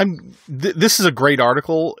 So yeah, this is a great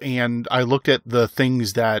article, and I looked at the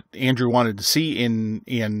things that Andrew wanted to see in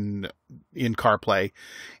CarPlay,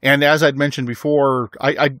 and as I'd mentioned before,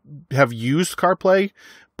 I have used CarPlay,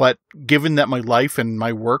 but given that my life and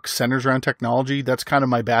my work centers around technology, that's kind of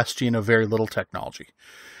my bastion of very little technology.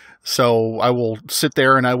 So I will sit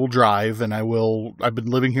there and I will drive, and I've been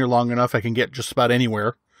living here long enough, I can get just about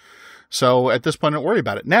anywhere. So at this point, I don't worry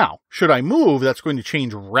about it. Now, should I move, that's going to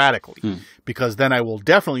change radically, because then I will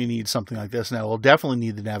definitely need something like this, and I will definitely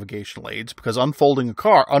need the navigational aids, because unfolding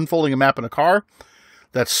a map in a car,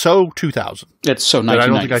 that's so 2000. It's so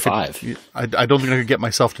 1995. I don't think I could get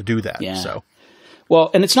myself to do that. Yeah. So.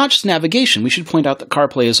 Well, and it's not just navigation. We should point out that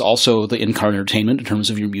CarPlay is also the in-car entertainment in terms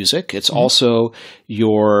of your music. It's also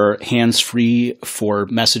your hands-free for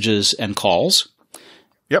messages and calls.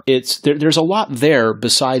 Yep. There's a lot there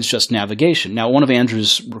besides just navigation. Now, one of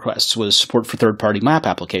Andrew's requests was support for third-party map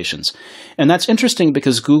applications. And that's interesting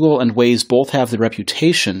because Google and Waze both have the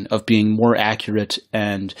reputation of being more accurate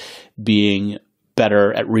and being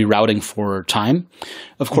better at rerouting for time.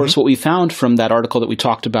 Of course, what we found from that article that we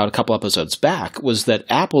talked about a couple episodes back was that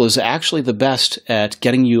Apple is actually the best at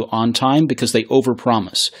getting you on time because they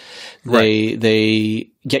overpromise. Right.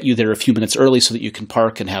 They get you there a few minutes early so that you can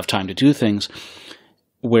park and have time to do things,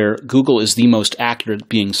 where Google is the most accurate,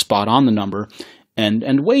 being spot on the number. And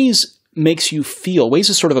Waze makes you feel, Waze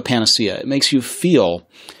is sort of a panacea. It makes you feel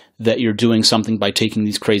that you're doing something by taking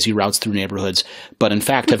these crazy routes through neighborhoods, but in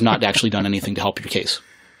fact have not actually done anything to help your case.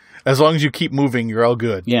 As long as you keep moving, you're all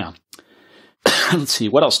good. Yeah. Let's see,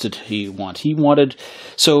 what else did he want?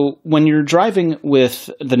 So when you're driving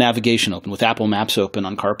with the navigation open, with Apple Maps open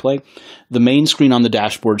on CarPlay, the main screen on the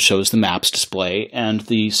dashboard shows the maps display, and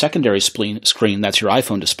the secondary screen, that's your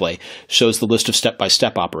iPhone display, shows the list of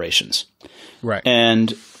step-by-step operations. Right.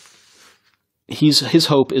 And his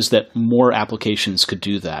hope is that more applications could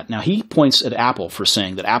do that. Now, he points at Apple for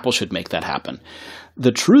saying that Apple should make that happen.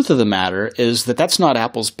 The truth of the matter is that that's not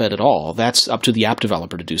Apple's bet at all. That's up to the app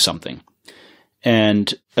developer to do something.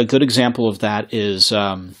 And a good example of that is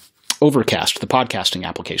Overcast, the podcasting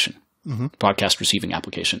application, podcast receiving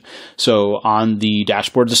application. So on the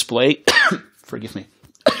dashboard display, forgive me,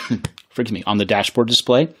 on the dashboard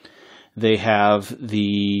display, they have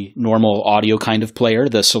the normal audio kind of player,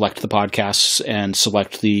 the select the podcasts and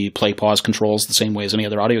select the play pause controls the same way as any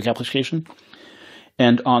other audio application.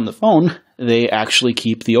 And on the phone, they actually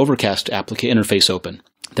keep the Overcast interface open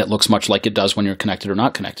that looks much like it does when you're connected or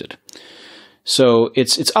not connected. So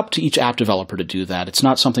it's up to each app developer to do that. It's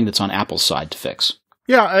not something that's on Apple's side to fix.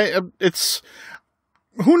 Yeah,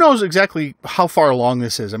 who knows exactly how far along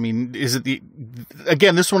this is. I mean, is it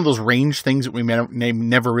again, this is one of those range things that we may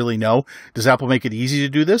never really know. Does Apple make it easy to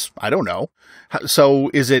do this? I don't know.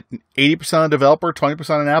 So is it 80% on developer, 20%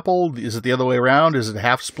 on Apple? Is it the other way around? Is it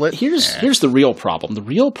half split? Here's the real problem. The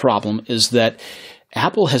real problem is that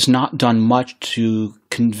Apple has not done much to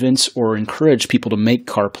convince or encourage people to make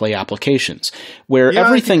CarPlay applications. Where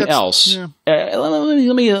everything else,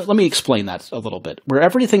 let me explain that a little bit. Where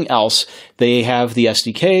everything else, they have the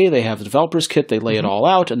SDK, they have the developer's kit, they lay it all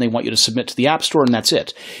out, and they want you to submit to the App Store, and that's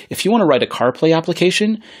it. If you want to write a CarPlay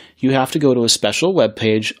application, you have to go to a special web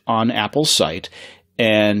page on Apple's site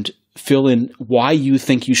and fill in why you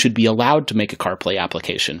think you should be allowed to make a CarPlay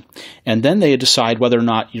application. And then they decide whether or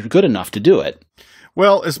not you're good enough to do it.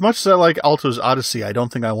 Well, as much as I like Alto's Odyssey, I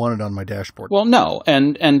don't think I want it on my dashboard. Well, no,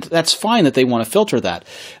 and that's fine that they want to filter that,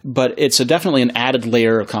 but it's definitely an added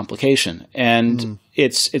layer of complication, and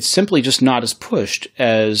it's simply just not as pushed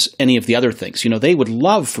as any of the other things. They would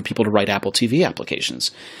love for people to write Apple TV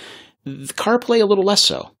applications. CarPlay a little less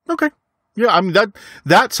so. Okay. Yeah, I mean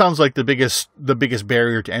that sounds like the biggest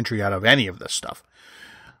barrier to entry out of any of this stuff.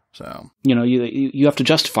 So you have to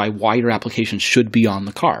justify why your application should be on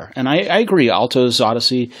the car, and I agree. Alto's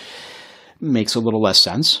Odyssey makes a little less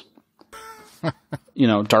sense.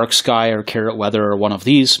 Dark Sky or Carrot Weather or one of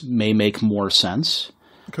these may make more sense.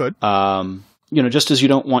 Could. Just as you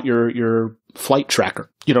don't want your flight tracker,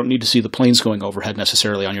 you don't need to see the planes going overhead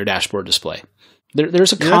necessarily on your dashboard display.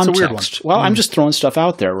 There's a context. That's a weird one. Well, I'm just throwing stuff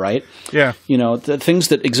out there, right? Yeah. The things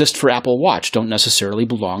that exist for Apple Watch don't necessarily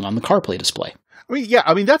belong on the CarPlay display.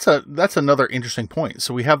 That's another interesting point.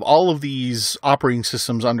 So we have all of these operating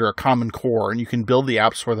systems under a common core, and you can build the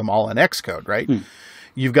apps for them all in Xcode, right?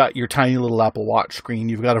 You've got your tiny little Apple Watch screen.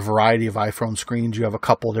 You've got a variety of iPhone screens. You have a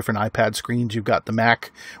couple of different iPad screens. You've got the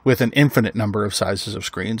Mac with an infinite number of sizes of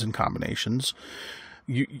screens and combinations.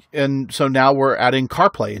 And so now we're adding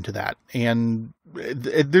CarPlay into that, and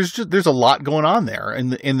there's a lot going on there. In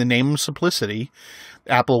the name of simplicity,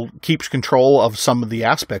 Apple keeps control of some of the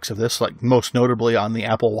aspects of this, like most notably on the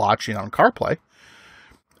Apple Watch and on CarPlay.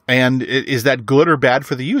 And is that good or bad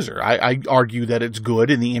for the user? I argue that it's good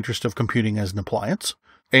in the interest of computing as an appliance.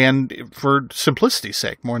 And for simplicity's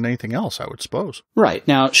sake, more than anything else, I would suppose. Right.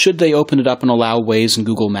 Now, should they open it up and allow Waze and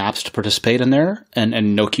Google Maps to participate in there, and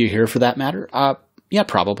Nokia here for that matter? Yeah,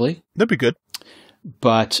 probably. That'd be good.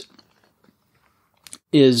 But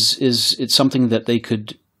is it something that they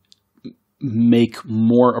could make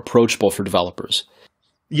more approachable for developers?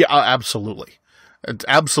 Yeah, absolutely. It's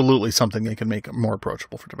absolutely something they can make more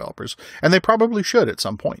approachable for developers. And they probably should at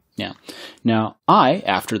some point. Yeah. Now,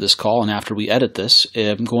 after this call and after we edit this,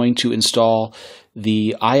 am going to install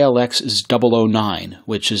the ILX009,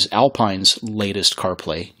 which is Alpine's latest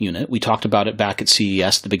CarPlay unit. We talked about it back at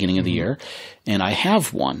CES at the beginning of the year, and I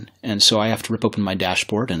have one. And so I have to rip open my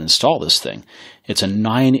dashboard and install this thing. It's a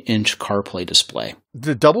 9-inch CarPlay display.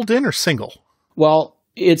 The doubled in or single? Well,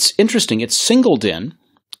 it's interesting. It's singled in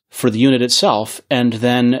for the unit itself, and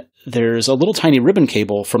then there's a little tiny ribbon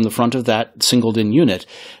cable from the front of that singled-in unit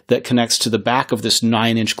that connects to the back of this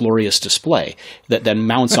 9-inch glorious display that then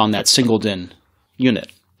mounts on that singled-in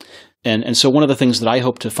unit. And so one of the things that I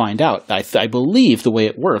hope to find out, I believe the way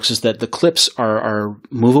it works is that the clips are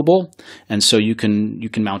movable, and so you can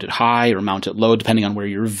mount it high or mount it low depending on where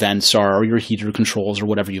your vents are or your heater controls or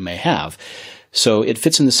whatever you may have. So it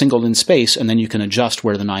fits in the singled-in space, and then you can adjust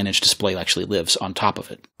where the 9-inch display actually lives on top of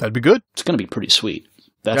it. That'd be good. It's going to be pretty sweet.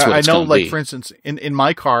 That's what it's going to be. I know, like, for instance, in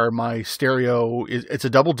my car, my stereo, it's a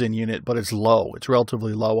double-din unit, but it's low. It's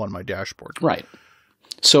relatively low on my dashboard. Right.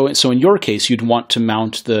 So in your case, you'd want to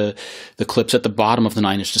mount the clips at the bottom of the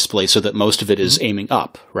 9-inch display so that most of it is aiming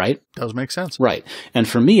up, right? Does make sense. Right. And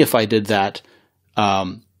for me, if I did that,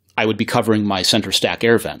 I would be covering my center stack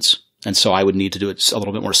air vents. And so I would need to do it a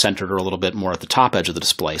little bit more centered or a little bit more at the top edge of the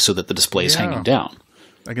display so that the display is hanging down.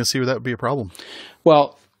 I can see where that would be a problem.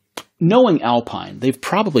 Well, knowing Alpine, they've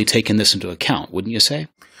probably taken this into account, wouldn't you say?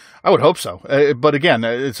 I would hope so. But again,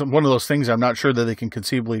 it's one of those things I'm not sure that they can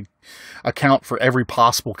conceivably account for every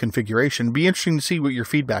possible configuration. It'd be interesting to see what your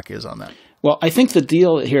feedback is on that. Well, I think the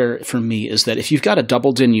deal here for me is that if you've got a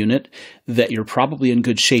double-din unit, that you're probably in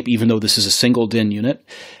good shape, even though this is a single-din unit,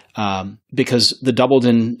 because the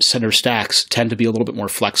double-din center stacks tend to be a little bit more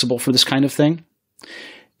flexible for this kind of thing.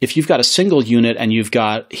 If you've got a single unit and you've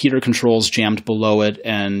got heater controls jammed below it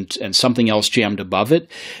and something else jammed above it,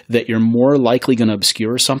 that you're more likely going to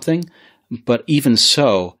obscure something. But even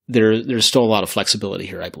so, there's still a lot of flexibility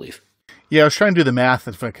here, I believe. Yeah, I was trying to do the math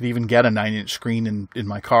if I could even get a 9-inch screen in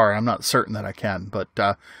my car. I'm not certain that I can, but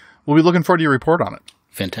we'll be looking forward to your report on it.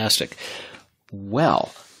 Fantastic.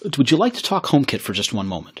 Well, would you like to talk HomeKit for just one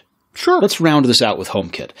moment? Sure. Let's round this out with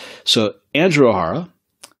HomeKit. So Andrew O'Hara,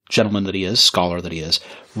 gentleman that he is, scholar that he is,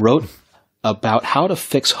 wrote about how to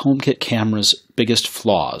fix HomeKit camera's biggest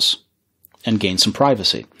flaws and gain some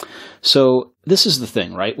privacy. So this is the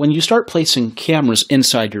thing, right? When you start placing cameras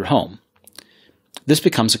inside your home, this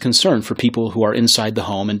becomes a concern for people who are inside the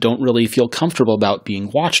home and don't really feel comfortable about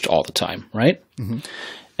being watched all the time, right? Mm-hmm.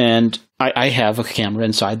 And I have a camera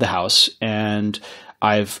inside the house, and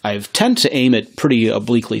I've tend to aim it pretty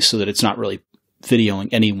obliquely so that it's not really videoing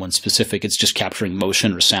anyone specific. It's just capturing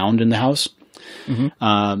motion or sound in the house.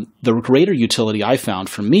 Mm-hmm. The greater utility I found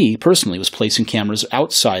for me personally was placing cameras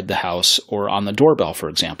outside the house or on the doorbell, for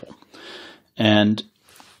example. And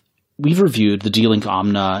we've reviewed the D-Link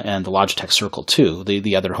Omna and the Logitech Circle 2,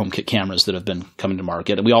 the other HomeKit cameras that have been coming to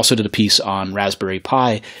market. And we also did a piece on Raspberry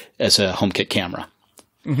Pi as a HomeKit camera.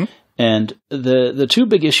 Mm-hmm. And the two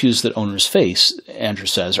big issues that owners face, Andrew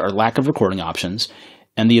says, are lack of recording options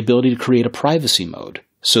and the ability to create a privacy mode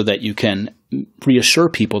so that you can reassure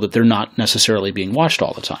people that they're not necessarily being watched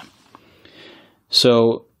all the time.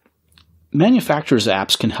 So manufacturers'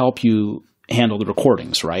 apps can help you handle the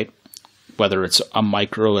recordings, right? Whether it's a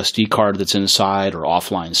micro SD card that's inside or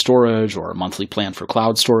offline storage or a monthly plan for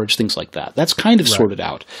cloud storage, things like that. That's kind of sorted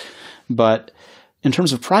out. But in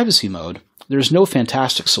terms of privacy mode, there's no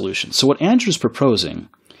fantastic solution. So what Andrew's proposing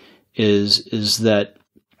is that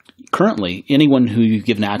currently anyone who you've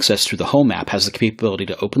given access through the Home app has the capability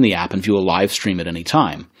to open the app and view a live stream at any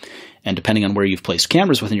time. And depending on where you've placed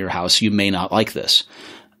cameras within your house, you may not like this.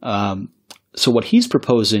 So what he's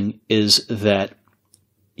proposing is that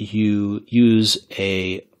you use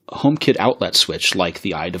a HomeKit outlet switch like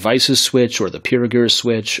the iDevices switch or the Piragear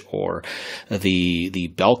switch or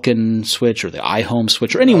the Belkin switch or the iHome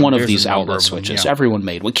switch or any one of these outlet switches. Yeah. Everyone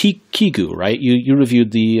made. Well, Kigu, right? You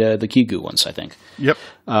reviewed the Kigu ones, I think. Yep.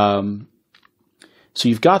 So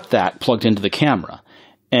you've got that plugged into the camera,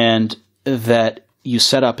 and that you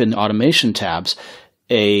set up in automation tabs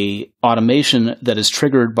a automation that is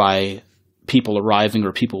triggered by people arriving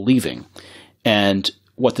or people leaving. And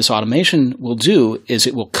what this automation will do is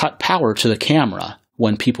it will cut power to the camera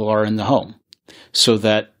when people are in the home so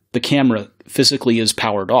that the camera physically is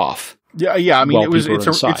powered off. Yeah. I mean,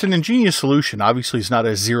 it's an ingenious solution. Obviously, it's not a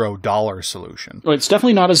 $0 solution. Well, it's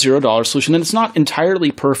definitely not a $0 solution, and it's not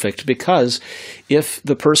entirely perfect because if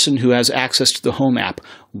the person who has access to the Home app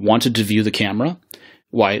wanted to view the camera,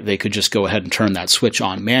 why they could just go ahead and turn that switch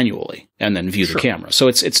on manually and then view the camera. So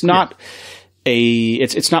it's not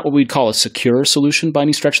it's not what we'd call a secure solution by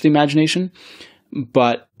any stretch of the imagination.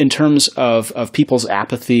 But in terms of people's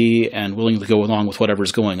apathy and willing to go along with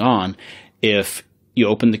whatever's going on, if you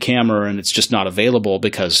open the camera and it's just not available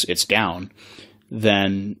because it's down,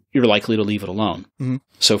 then you're likely to leave it alone. Mm-hmm.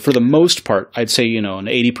 So for the most part, I'd say, an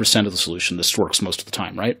 80% of the solution, this works most of the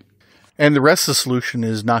time, right? And the rest of the solution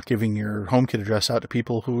is not giving your HomeKit address out to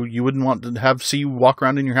people who you wouldn't want to see you walk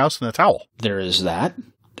around in your house in a towel. There is that,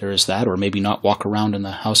 or maybe not walk around in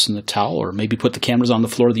the house in the towel, or maybe put the cameras on the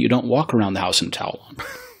floor that you don't walk around the house in a towel on.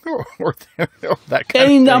 or that kind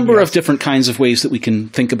Any of number of different kinds of ways that we can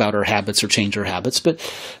think about our habits or change our habits. But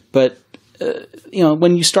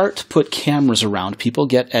when you start to put cameras around, people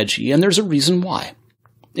get edgy, and there's a reason why.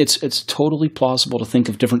 It's totally plausible to think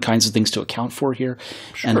of different kinds of things to account for here,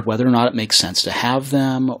 and whether or not it makes sense to have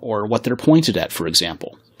them or what they're pointed at, for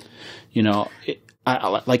example.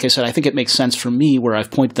 Like I said, I think it makes sense for me where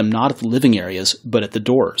I've pointed them not at the living areas, but at the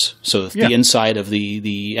doors. So the inside of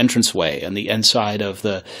the entranceway and the inside of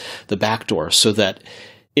the back door, so that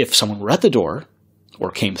if someone were at the door or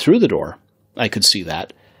came through the door, I could see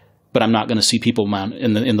that. But I'm not going to see people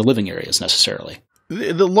in the living areas necessarily.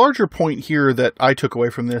 The larger point here that I took away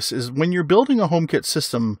from this is when you're building a HomeKit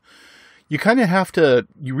system, you kind of have to,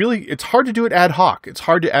 it's hard to do it ad hoc. It's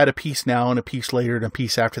hard to add a piece now and a piece later and a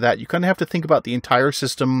piece after that. You kind of have to think about the entire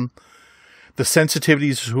system, the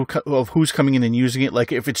sensitivities of who's coming in and using it.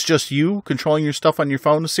 Like if it's just you controlling your stuff on your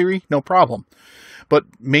phone, Siri, no problem. But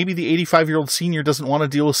maybe the 85-year-old senior doesn't want to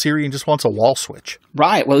deal with Siri and just wants a wall switch.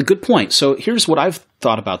 Right. Well, a good point. So here's what I've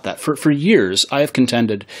thought about that. For years, I have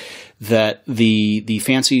contended that the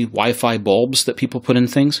fancy Wi-Fi bulbs that people put in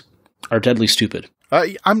things are deadly stupid.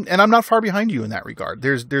 I'm not far behind you in that regard.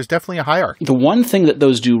 There's definitely a hierarchy. The one thing that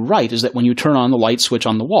those do right is that when you turn on the light switch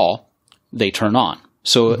on the wall, they turn on.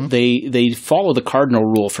 So they follow the cardinal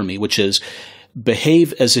rule for me, which is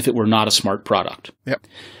behave as if it were not a smart product. Yep.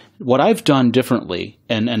 What I've done differently,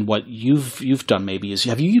 and what you've done maybe, is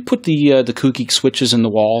have you put the kooky switches in the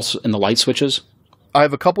walls and the light switches? I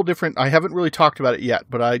have a couple different. I haven't really talked about it yet,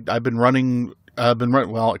 but I've been running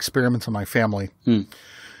experiments on my family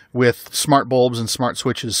with smart bulbs and smart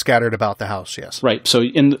switches scattered about the house. Yes, right. So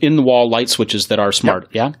in the wall light switches that are smart.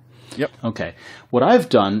 Yep. Yeah. Yep. Okay. What I've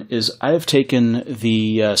done is I've taken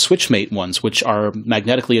the SwitchMate ones, which are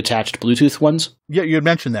magnetically attached Bluetooth ones. Yeah, you had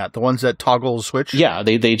mentioned that. The ones that toggle the switch? Yeah,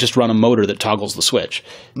 they just run a motor that toggles the switch.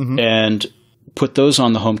 Mm-hmm. And put those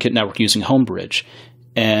on the HomeKit network using HomeBridge.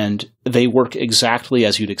 And they work exactly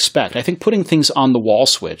as you'd expect. I think putting things on the wall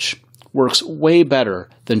switch works way better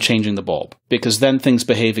than changing the bulb, because then things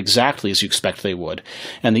behave exactly as you expect they would.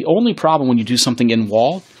 And the only problem when you do something in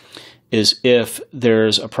wall is if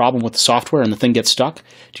there's a problem with the software and the thing gets stuck.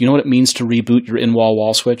 Do you know what it means to reboot your in-wall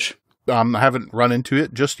wall switch? I haven't run into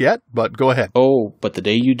it just yet, but go ahead. Oh, but the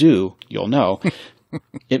day you do, you'll know.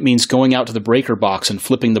 It means going out to the breaker box and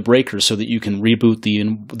flipping the breakers so that you can reboot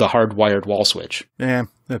the hardwired wall switch. Yeah,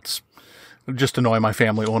 that's just annoy my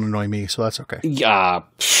family. It won't annoy me, so that's okay. Yeah.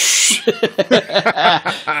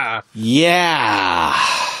 Yeah.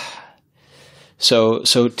 So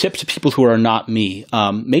tip to people who are not me,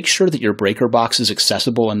 make sure that your breaker box is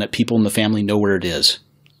accessible and that people in the family know where it is.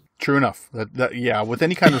 True enough. Yeah, with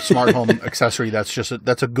any kind of smart home accessory, that's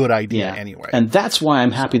a good idea anyway. And that's why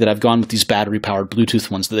I'm happy that I've gone with these battery-powered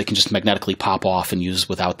Bluetooth ones that they can just magnetically pop off and use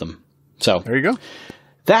without them. So there you go.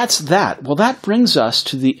 That's that. Well, that brings us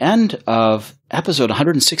to the end of episode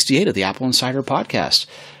 168 of the Apple Insider podcast.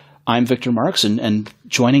 I'm Victor Marks, and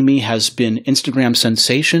joining me has been Instagram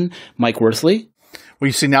sensation Mike Worthley. Well,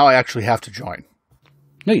 you see, now I actually have to join.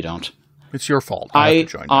 No, you don't. It's your fault. I have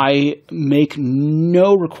to join. I make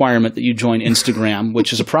no requirement that you join Instagram,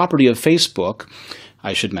 which is a property of Facebook,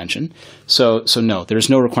 I should mention. So no, there's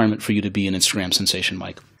no requirement for you to be an Instagram sensation,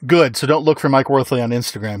 Mike. Good. So don't look for Mike Worthley on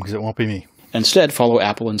Instagram because it won't be me. Instead, follow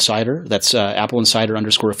Apple Insider. That's Apple Insider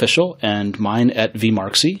 _official, and mine at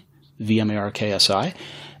VMarksy, VMarksi.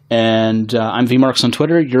 And I'm VMarks on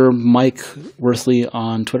Twitter. You're Mike Worthley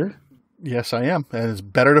on Twitter? Yes, I am. And it's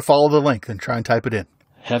better to follow the link than try and type it in.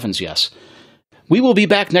 Heavens, yes. We will be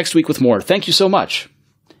back next week with more. Thank you so much.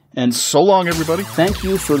 And so long, everybody. Thank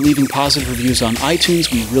you for leaving positive reviews on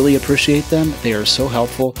iTunes. We really appreciate them. They are so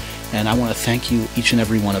helpful. And I want to thank you, each and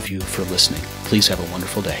every one of you, for listening. Please have a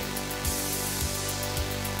wonderful day.